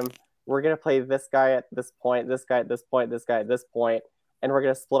the game, we're going to play this guy at this point, this guy at this point, this guy at this point, and we're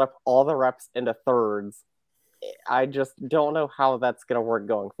going to split up all the reps into thirds. I just don't know how that's going to work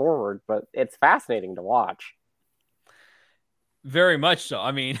going forward, but it's fascinating to watch. Very much so.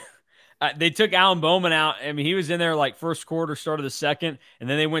 I mean, they took Alan Bowman out. I mean, he was in there like first quarter, start of the second, and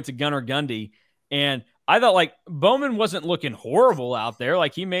then they went to Gunnar Gundy. And I thought like Bowman wasn't looking horrible out there.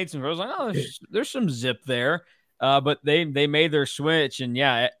 Like he made some, I was like, oh, there's some zip there. But they made their switch, and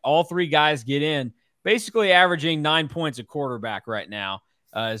yeah, all three guys get in, basically averaging 9 points a quarterback right now.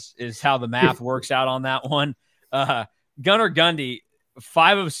 Is how the math works out on that one. Gunnar Gundy,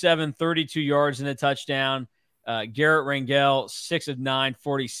 5 of 7, 32 yards and a touchdown. Garrett Rangel, 6 of 9,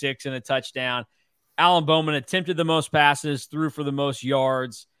 46 and a touchdown. Alan Bowman attempted the most passes, threw for the most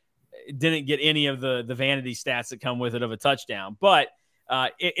yards, didn't get any of the vanity stats that come with it of a touchdown. But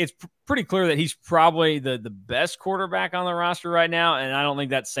it's pretty clear that he's probably the best quarterback on the roster right now, and I don't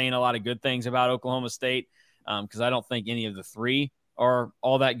think that's saying a lot of good things about Oklahoma State because I don't think any of the three are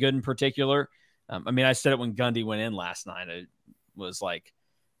all that good in particular. I mean, I said it when Gundy went in last night. It was like,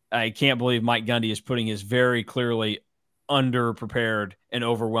 I can't believe Mike Gundy is putting his very clearly underprepared and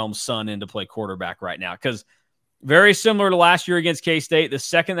overwhelmed son in to play quarterback right now. Because very similar to last year against K-State, the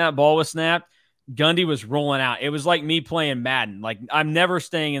second that ball was snapped, Gundy was rolling out. It was like me playing Madden. Like, I'm never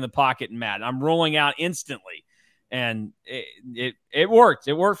staying in the pocket in Madden. I'm rolling out instantly. And it worked.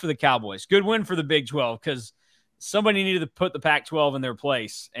 It worked for the Cowboys. Good win for the Big 12 because somebody needed to put the Pac-12 in their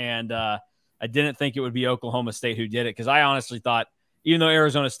place. And I didn't think it would be Oklahoma State who did it because I honestly thought, even though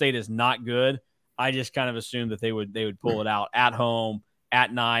Arizona State is not good, I just kind of assumed that they would pull it out at home,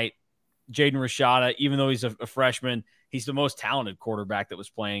 at night. Jaden Rashada, even though he's a freshman, he's the most talented quarterback that was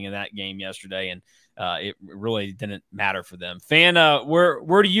playing in that game yesterday, and it really didn't matter for them. Fan,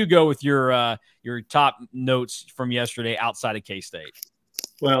 where do you go with your top notes from yesterday outside of K-State?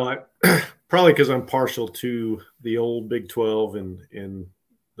 Well, probably because I'm partial to the old Big 12 and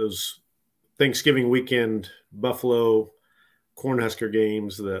those Thanksgiving weekend Buffalo Cornhusker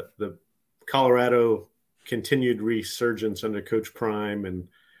games, the Colorado continued resurgence under Coach Prime, and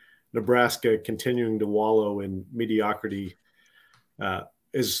Nebraska continuing to wallow in mediocrity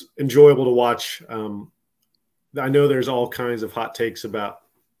is enjoyable to watch. I know there's all kinds of hot takes about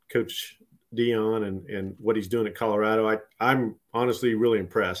Coach Dion and what he's doing at Colorado. I'm honestly really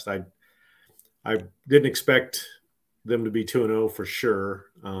impressed. I didn't expect them to be 2-0 for sure.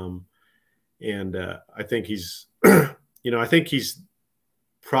 And I think he's, I think he's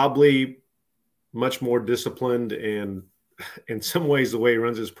probably much more disciplined, and in some ways the way he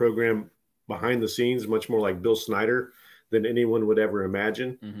runs his program behind the scenes, much more like Bill Snyder than anyone would ever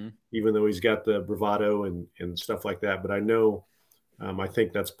imagine, even though he's got the bravado and stuff like that. But I know, I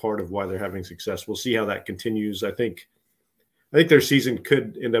think that's part of why they're having success. We'll see how that continues. I think their season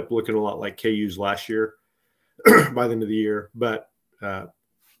could end up looking a lot like KU's last year by the end of the year. But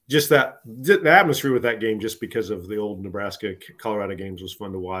just the atmosphere with that game, just because of the old Nebraska Colorado games, was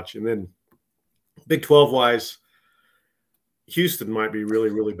fun to watch. And then Big 12 wise, Houston might be really,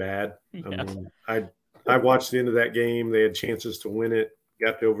 really bad. Yeah. I mean, I watched the end of that game. They had chances to win it,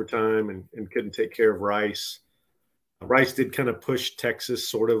 got to overtime, and couldn't take care of Rice. Rice did kind of push Texas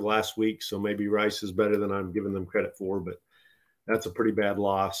sort of last week, so maybe Rice is better than I'm giving them credit for, but that's a pretty bad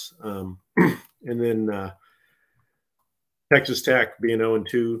loss. And then Texas Tech being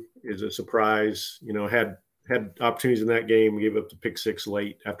 0-2 is a surprise. Had opportunities in that game, gave up the pick six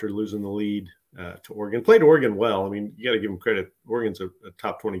late after losing the lead to Oregon. Played Oregon well. I mean, you got to give them credit. Oregon's a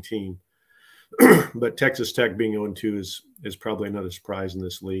top 20 team. But Texas Tech being 0-2 is probably another surprise in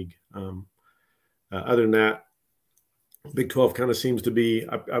this league. Other than that, Big 12 kind of seems to be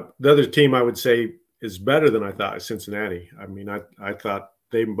the other team I would say is better than I thought is Cincinnati. I mean, I thought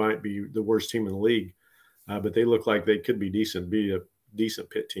they might be the worst team in the league, but they look like they could be a decent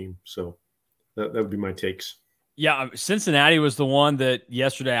Pitt team. So that would be my takes. Yeah, Cincinnati was the one that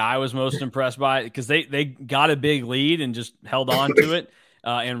yesterday I was most impressed by because they got a big lead and just held on to it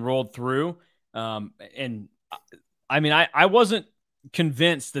and rolled through. And I mean, I wasn't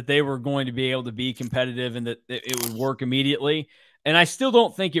convinced that they were going to be able to be competitive and that it would work immediately. And I still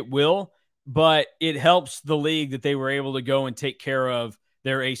don't think it will, but it helps the league that they were able to go and take care of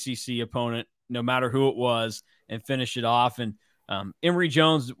their ACC opponent, no matter who it was, and finish it off. And Emory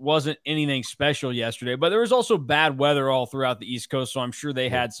Jones wasn't anything special yesterday, but there was also bad weather all throughout the East Coast, so I'm sure they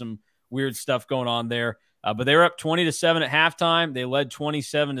had some weird stuff going on there. But they were up 20-7 at halftime. They led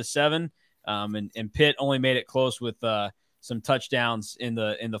 27-7, and Pitt only made it close with some touchdowns in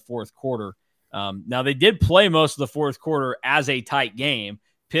the fourth quarter. Now they did play most of the fourth quarter as a tight game.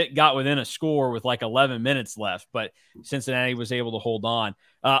 Pitt got within a score with like 11 minutes left, but Cincinnati was able to hold on.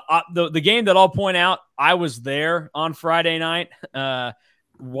 The game that I'll point out, I was there on Friday night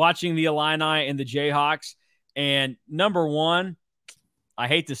watching the Illini and the Jayhawks. And number one, I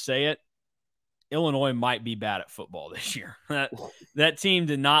hate to say it, Illinois might be bad at football this year. That team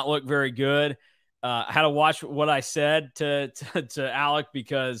did not look very good. I had to watch what I said to Alec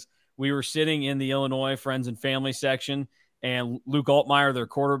because we were sitting in the Illinois friends and family section, and Luke Altmaier, their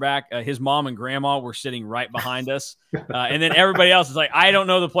quarterback, his mom and grandma were sitting right behind us. And then everybody else is like, I don't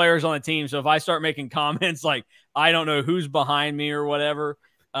know the players on the team. So if I start making comments like, I don't know who's behind me or whatever,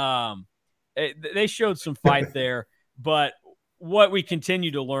 they showed some fight there. But what we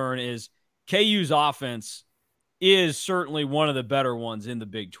continue to learn is KU's offense is certainly one of the better ones in the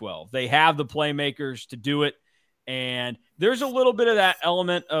Big 12. They have the playmakers to do it. And there's a little bit of that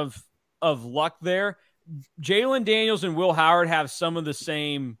element of luck there. Jalen Daniels and Will Howard have some of the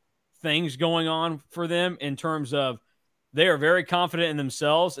same things going on for them in terms of they are very confident in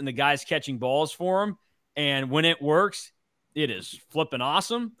themselves and the guys catching balls for them. And when it works, it is flipping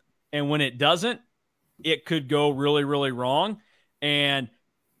awesome. And when it doesn't, it could go really, really wrong. And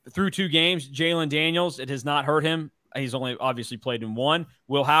through 2 games, Jalen Daniels, it has not hurt him. He's only obviously played in 1.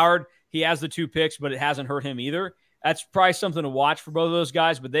 Will Howard, he has the 2 picks, but it hasn't hurt him either. That's probably something to watch for both of those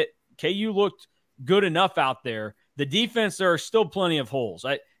guys. But KU looked good enough out there. The defense, there are still plenty of holes.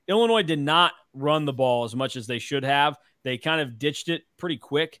 Illinois did not run the ball as much as they should have. They kind of ditched it pretty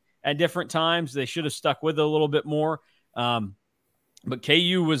quick at different times. They should have stuck with it a little bit more. But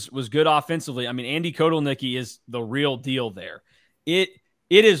KU was good offensively. I mean, Andy Kotelnicki is the real deal there. It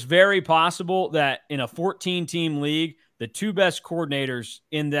is very possible that in a 14-team league, the 2 best coordinators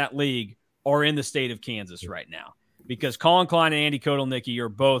in that league are in the state of Kansas right now, because Colin Klein and Andy Kotelnicki are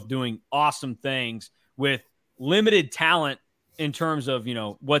both doing awesome things with limited talent in terms of,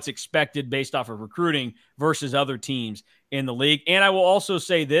 what's expected based off of recruiting versus other teams in the league. And I will also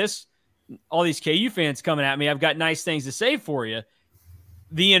say this, all these KU fans coming at me, I've got nice things to say for you.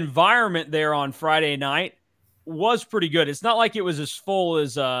 The environment there on Friday night was pretty good. It's not like it was as full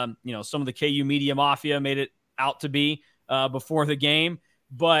as, some of the KU media mafia made it out to be before the game,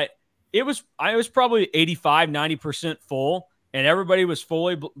 but it was probably 85, 90% full, and everybody was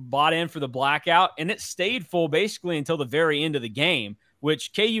fully bought in for the blackout, and it stayed full basically until the very end of the game,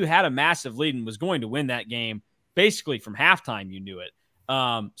 which KU had a massive lead and was going to win that game basically from halftime. You knew it.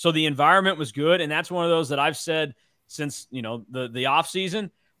 So the environment was good, and that's one of those that I've said since, the offseason.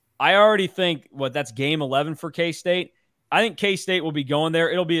 I already think that's game 11 for K-State. I think K-State will be going there.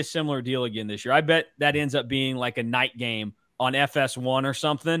 It'll be a similar deal again this year. I bet that ends up being like a night game on FS1 or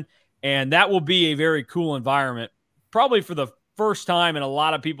something. And that will be a very cool environment, probably for the first time in a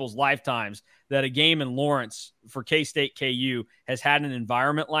lot of people's lifetimes that a game in Lawrence for K-State KU has had an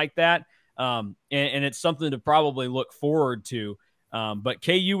environment like that. And it's something to probably look forward to. But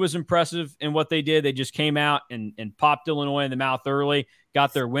KU was impressive in what they did. They just came out and popped Illinois in the mouth early,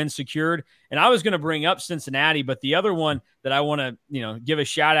 got their win secured. And I was going to bring up Cincinnati, but the other one that I want to, give a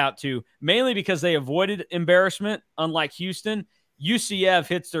shout out to, mainly because they avoided embarrassment, unlike Houston, UCF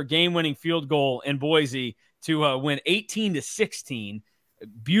hits their game-winning field goal in Boise to win 18-16.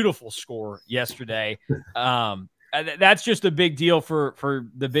 Beautiful score yesterday. That's just a big deal for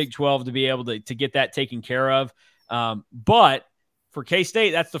the Big 12 to be able to get that taken care of. But for K-State,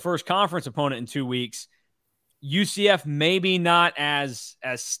 that's the first conference opponent in 2 weeks. UCF maybe not as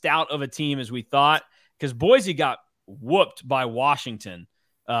stout of a team as we thought, because Boise got whooped by Washington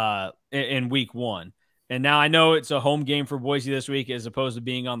in week 1. And now I know it's a home game for Boise this week as opposed to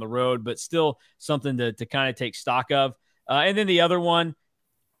being on the road, but still something to kind of take stock of. And then the other one,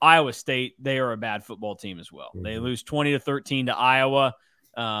 Iowa State, they are a bad football team as well. Mm-hmm. They lose 20-13 to Iowa.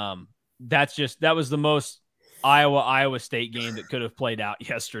 That was the most Iowa State game that could have played out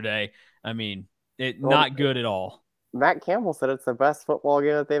yesterday. I mean, not good at all. Matt Campbell said it's the best football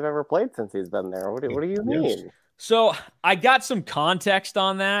game that they've ever played since he's been there. What do you mean? Yes. So I got some context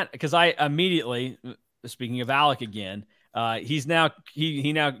on that because I immediately, speaking of Alec again, he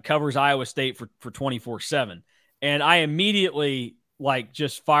now covers Iowa State for 24/7, and I immediately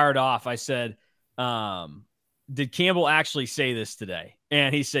just fired off. I said, "Did Campbell actually say this today?"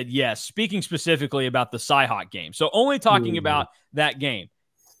 And he said, "Yes." Speaking specifically about the Cyhawk game, so only talking about that game.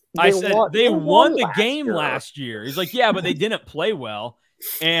 I said they won the game last year. He's like, "Yeah, but they didn't play well."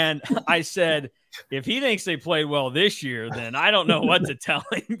 And I said, if he thinks they played well this year, then I don't know what to tell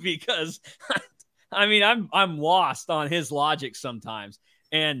him because, I mean, I'm lost on his logic sometimes.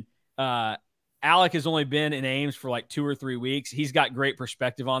 And Alec has only been in Ames for like 2 or 3 weeks. He's got great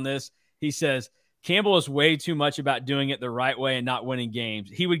perspective on this. He says, Campbell is way too much about doing it the right way and not winning games.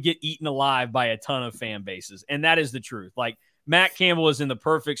 He would get eaten alive by a ton of fan bases. And that is the truth. Like, Matt Campbell is in the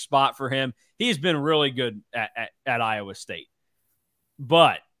perfect spot for him. He's been really good at Iowa State.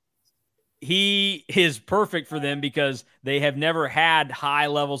 But he is perfect for them because they have never had high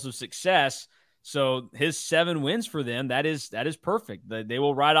levels of success. So his 7 wins for them, that is perfect. They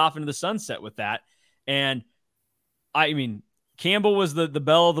will ride off into the sunset with that. And I mean, Campbell was the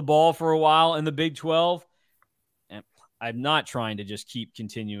belle of the ball for a while in the Big 12. And I'm not trying to just keep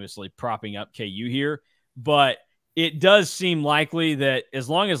continuously propping up KU here, but it does seem likely that as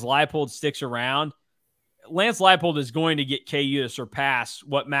long as Leipold sticks around, Lance Leipold is going to get KU to surpass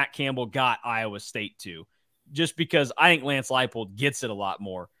what Matt Campbell got Iowa State to, just because I think Lance Leipold gets it a lot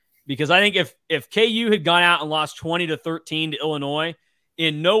more. Because I think if KU had gone out and lost 20-13 to Illinois,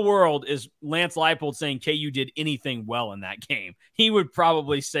 in no world is Lance Leipold saying KU did anything well in that game. He would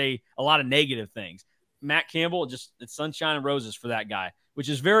probably say a lot of negative things. Matt Campbell, it's sunshine and roses for that guy, which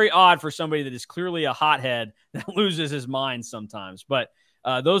is very odd for somebody that is clearly a hothead that loses his mind sometimes. But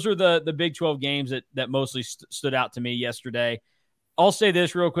those are the Big 12 games that mostly stood out to me yesterday. I'll say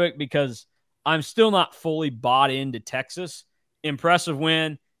this real quick because I'm still not fully bought into Texas. Impressive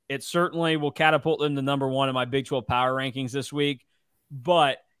win. It certainly will catapult them to number 1 in my Big 12 power rankings this week.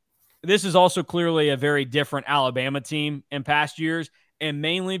 But this is also clearly a very different Alabama team in past years, and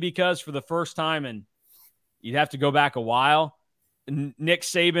mainly because for the first time, and you'd have to go back a while, Nick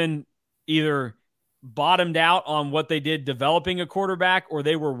Saban either bottomed out on what they did developing a quarterback, or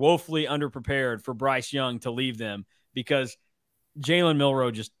they were woefully underprepared for Bryce Young to leave them because Jalen Milroe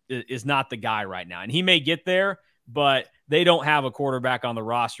just is not the guy right now. And he may get there, but they don't have a quarterback on the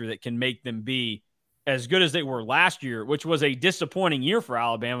roster that can make them be as good as they were last year, which was a disappointing year for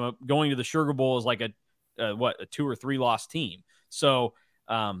Alabama. Going to the Sugar Bowl is like a 2 or 3 loss team. So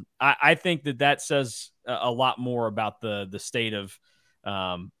I think that says a lot more about the state of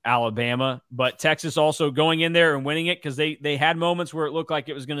Alabama, but Texas also going in there and winning it because they had moments where it looked like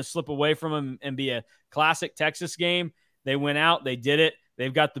it was going to slip away from them and be a classic Texas game. They went out, they did it.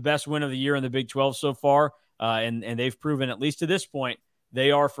 They've got the best win of the year in the Big 12 so far, and they've proven, at least to this point, they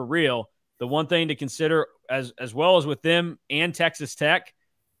are for real. The one thing to consider, as well as with them and Texas Tech,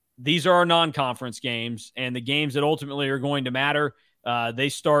 these are our non-conference games, and the games that ultimately are going to matter, they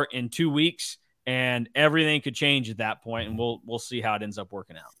start in 2 weeks. And everything could change at that point, and we'll see how it ends up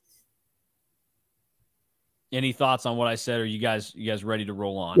working out. Any thoughts on what I said? Or you guys ready to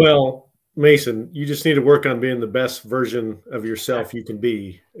roll on? Well, Mason, you just need to work on being the best version of yourself you can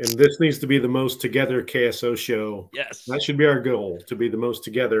be, and this needs to be the most together KSO show. Yes, that should be our goal, to be the most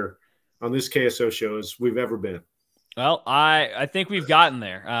together on this KSO show as we've ever been. Well, I think we've gotten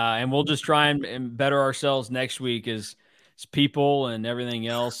there, and we'll just try and better ourselves next week as people and everything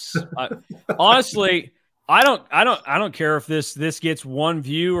else. Honestly, I don't care if this gets 1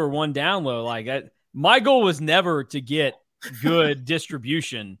 view or 1 download. Like, my goal was never to get good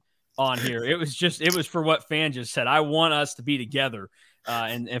distribution on here. It was for what fan just said. I want us to be together,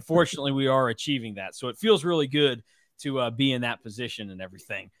 and fortunately we are achieving that. So it feels really good to be in that position and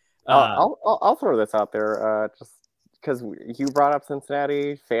everything. I'll throw this out there just because you brought up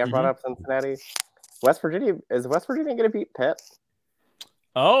Cincinnati, fan brought up Cincinnati. Is West Virginia going to beat Pitt?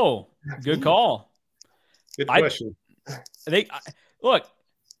 Oh, good call. Good question.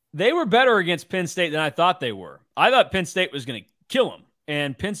 They were better against Penn State than I thought they were. I thought Penn State was going to kill them,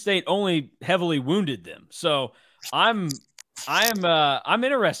 and Penn State only heavily wounded them. So I'm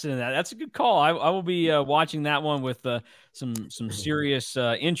interested in that. That's a good call. I will be watching that one with some serious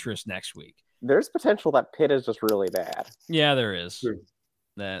interest next week. There's potential that Pitt is just really bad. Yeah, there is. Sure.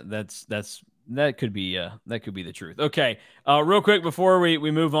 That could be the truth. Okay, real quick before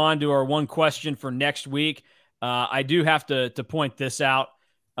we move on to our one question for next week, I do have to point this out.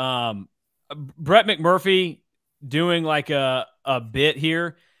 Brett McMurphy doing like a bit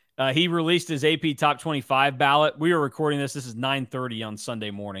here. He released his AP Top 25 ballot. We are recording this. This is 9:30 on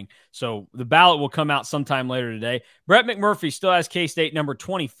Sunday morning. So the ballot will come out sometime later today. Brett McMurphy still has K-State number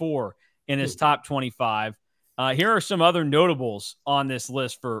 24 in his top 25. Here are some other notables on this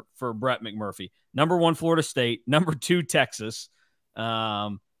list for Brett McMurphy. Number 1, Florida State. Number 2, Texas.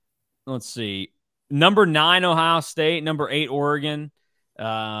 Let's see. Number 9, Ohio State. Number 8, Oregon.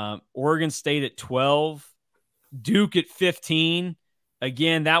 Oregon State at 12. Duke at 15.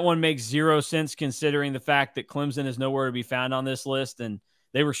 Again, that one makes zero sense considering the fact that Clemson is nowhere to be found on this list, and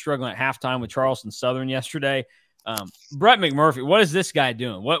they were struggling at halftime with Charleston Southern yesterday. Brett McMurphy, what is this guy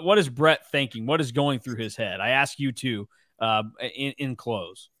doing? What is Brett thinking? What is going through his head? I ask you to in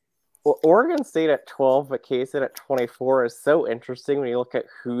close. Well, Oregon State at 12, but K-State at 24 is so interesting when you look at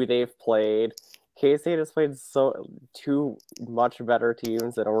who they've played. K-State has played two much better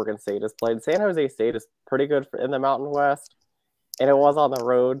teams than Oregon State has played. San Jose State is pretty good in the Mountain West, and it was on the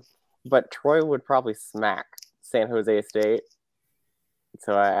road, but Troy would probably smack San Jose State.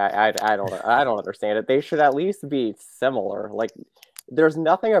 So I don't understand it. They should at least be similar. Like, there's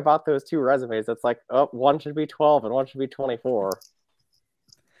nothing about those two resumes that's like, oh, one should be 12 and one should be 24.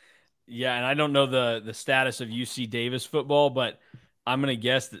 Yeah, and I don't know the status of UC Davis football, but I'm going to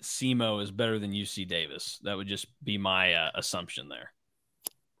guess that SEMO is better than UC Davis. That would just be my assumption there.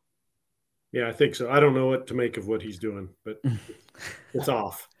 Yeah, I think so. I don't know what to make of what he's doing, but it's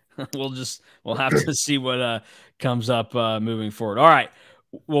off. We'll have to see what comes up moving forward. All right,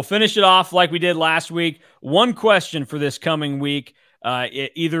 we'll finish it off like we did last week. One question for this coming week,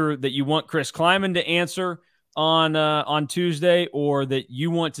 either that you want Chris Kleiman to answer on Tuesday, or that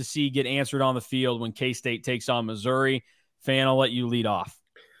you want to see get answered on the field when K-State takes on Missouri. Fan, I'll let you lead off.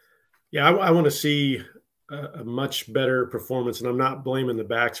 Yeah, I want to see a much better performance, and I'm not blaming the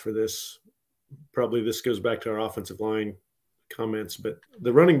backs for this. Probably this goes back to our offensive line comments, but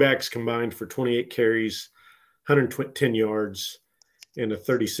the running backs combined for 28 carries, 110 yards, and a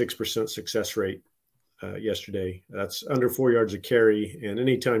 36% success rate yesterday. That's under 4 yards a carry, and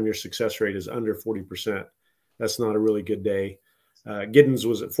anytime your success rate is under 40%, that's not a really good day. Giddens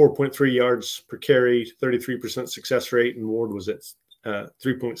was at 4.3 yards per carry, 33% success rate, and Ward was at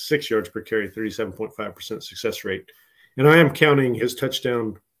 3.6 yards per carry, 37.5% success rate. And I am counting his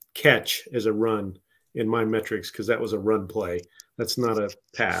touchdown catch as a run in my metrics because that was a run play. That's not a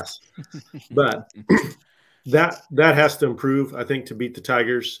pass. But that has to improve, I think, to beat the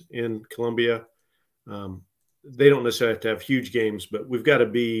Tigers in Columbia. They don't necessarily have to have huge games, but we've got to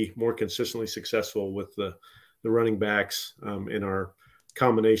be more consistently successful with the running backs in our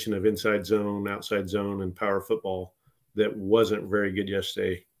combination of inside zone, outside zone, and power football that wasn't very good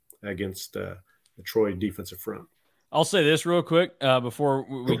yesterday against the Troy defensive front. I'll say this real quick before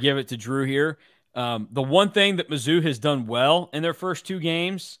we give it to Drew here. The one thing that Mizzou has done well in their first two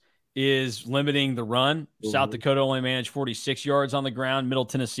games is limiting the run. Mm-hmm. South Dakota only managed 46 yards on the ground. Middle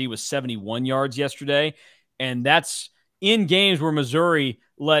Tennessee was 71 yards yesterday. And that's in games where Missouri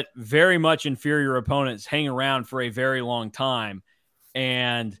let very much inferior opponents hang around for a very long time.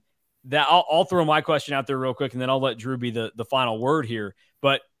 And that I'll throw my question out there real quick, and then I'll let Drew be the final word here.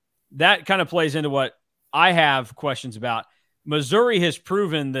 But that kind of plays into what I have questions about. Missouri has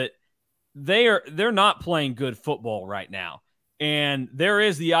proven that they're not playing good football right now. And there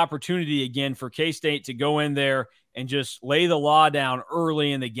is the opportunity again for K-State to go in there and just lay the law down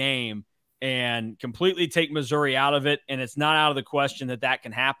early in the game and completely take Missouri out of it. And it's not out of the question that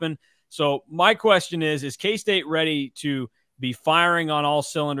can happen. So my question is K-State ready to be firing on all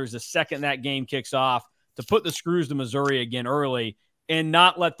cylinders the second that game kicks off to put the screws to Missouri again early and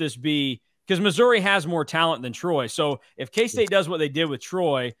not let this be – because Missouri has more talent than Troy. So if K-State does what they did with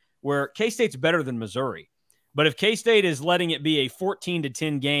Troy, where K-State's better than Missouri, but if K-State is letting it be a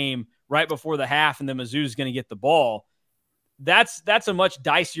 14-10 game right before the half and then Mizzou's going to get the ball, that's a much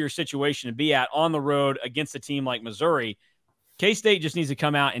dicier situation to be at on the road against a team like Missouri. K-State just needs to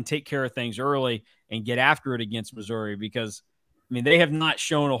come out and take care of things early and get after it against Missouri because, I mean, they have not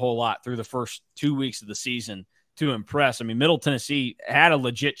shown a whole lot through the first 2 weeks of the season to impress. I mean, Middle Tennessee had a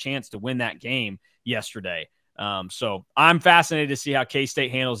legit chance to win that game yesterday. So I'm fascinated to see how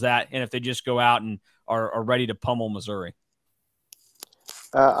K-State handles that and if they just go out and are ready to pummel Missouri.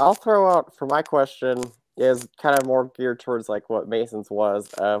 I'll throw out for my question is kind of more geared towards like what Mason's was,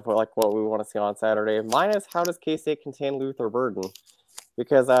 like what we want to see on Saturday. Mine is how does K-State contain Luther Burden?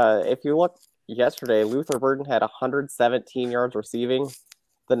 Because if you look yesterday, Luther Burden had 117 yards receiving.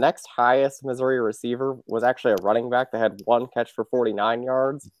 The next highest Missouri receiver was actually a running back that had one catch for 49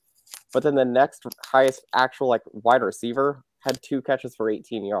 yards. But then the next highest actual like wide receiver had two catches for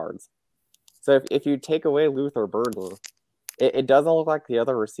 18 yards. So if you take away Luther Burden, it doesn't look like the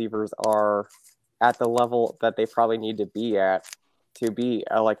other receivers are at the level that they probably need to be at to be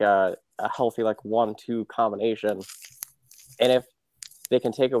like a healthy like 1-2 combination. And if they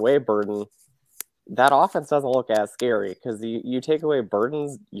can take away Burden, that offense doesn't look as scary because you take away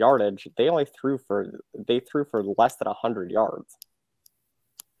Burden's yardage, they threw for less than 100 yards.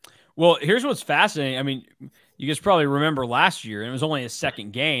 Well, here's what's fascinating. I mean, you guys probably remember last year, and it was only his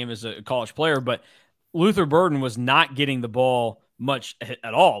second game as a college player, but Luther Burden was not getting the ball much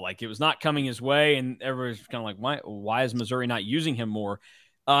at all. Like, it was not coming his way, and everyone's kind of like, why is Missouri not using him more?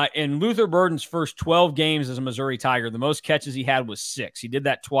 In Luther Burden's first 12 games as a Missouri Tiger, the most catches he had was 6. He did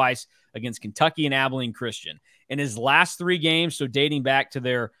that twice against Kentucky and Abilene Christian. In his last 3 games, so dating back to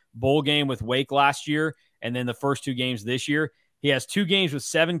their bowl game with Wake last year and then the first 2 games this year, he has 2 games with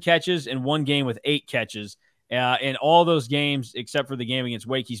 7 catches and 1 game with 8 catches. In all those games, except for the game against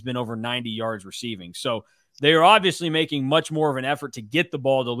Wake, he's been over 90 yards receiving. So they are obviously making much more of an effort to get the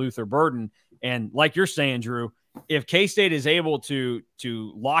ball to Luther Burden. And like you're saying, Drew, if K-State is able to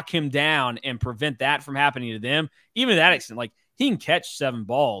lock him down and prevent that from happening to them, even to that extent, like he can catch 7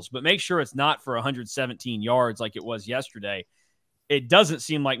 balls, but make sure it's not for 117 yards like it was yesterday. It doesn't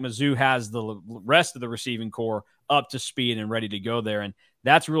seem like Mizzou has the rest of the receiving core up to speed and ready to go there. And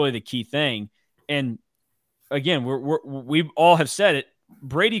that's really the key thing. And again, we all have said it.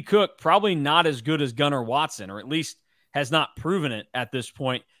 Brady Cook probably not as good as Gunnar Watson, or at least has not proven it at this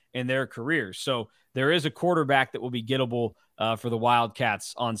point in their careers. So there is a quarterback that will be gettable for the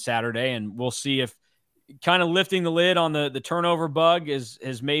Wildcats on Saturday, and we'll see if kind of lifting the lid on the turnover bug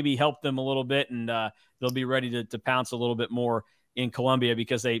has maybe helped them a little bit, and they'll be ready to pounce a little bit more in Columbia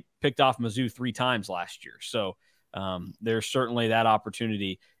because they picked off Mizzou 3 times last year. So there's certainly that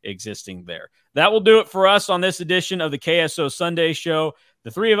opportunity existing there. That will do it for us on this edition of the KSO Sunday show.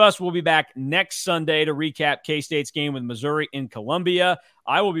 The 3 of us will be back next Sunday to recap K-State's game with Missouri in Columbia.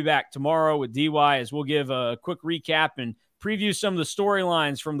 I will be back tomorrow with DY as we'll give a quick recap and preview some of the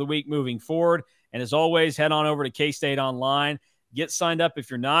storylines from the week moving forward. And as always, head on over to K-StateOnline. Get signed up if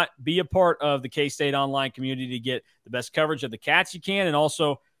you're not. Be a part of the K-State Online community to get the best coverage of the Cats you can, and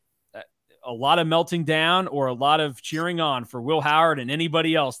also a lot of melting down or a lot of cheering on for Will Howard and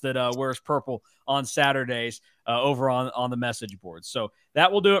anybody else that wears purple on Saturdays over on the message board. So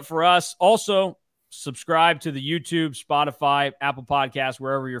that will do it for us. Also, subscribe to the YouTube, Spotify, Apple Podcasts,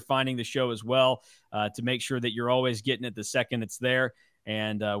 wherever you're finding the show as well, to make sure that you're always getting it the second it's there.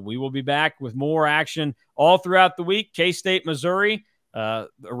 And we will be back with more action all throughout the week. K-State, Missouri, a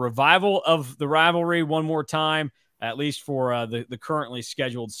revival of the rivalry one more time, at least for the currently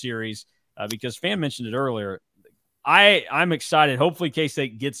scheduled series, because Fan mentioned it earlier. I'm excited. Hopefully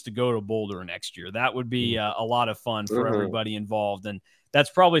K-State gets to go to Boulder next year. That would be a lot of fun for everybody involved. And that's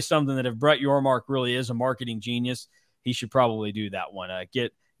probably something that if Brett Yormark really is a marketing genius, he should probably do that one.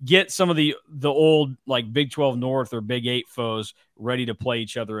 Get some of the old like Big 12 North or Big 8 foes ready to play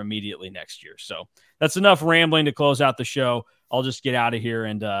each other immediately next year. So that's enough rambling to close out the show. I'll just get out of here,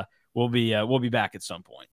 and we'll be back at some point.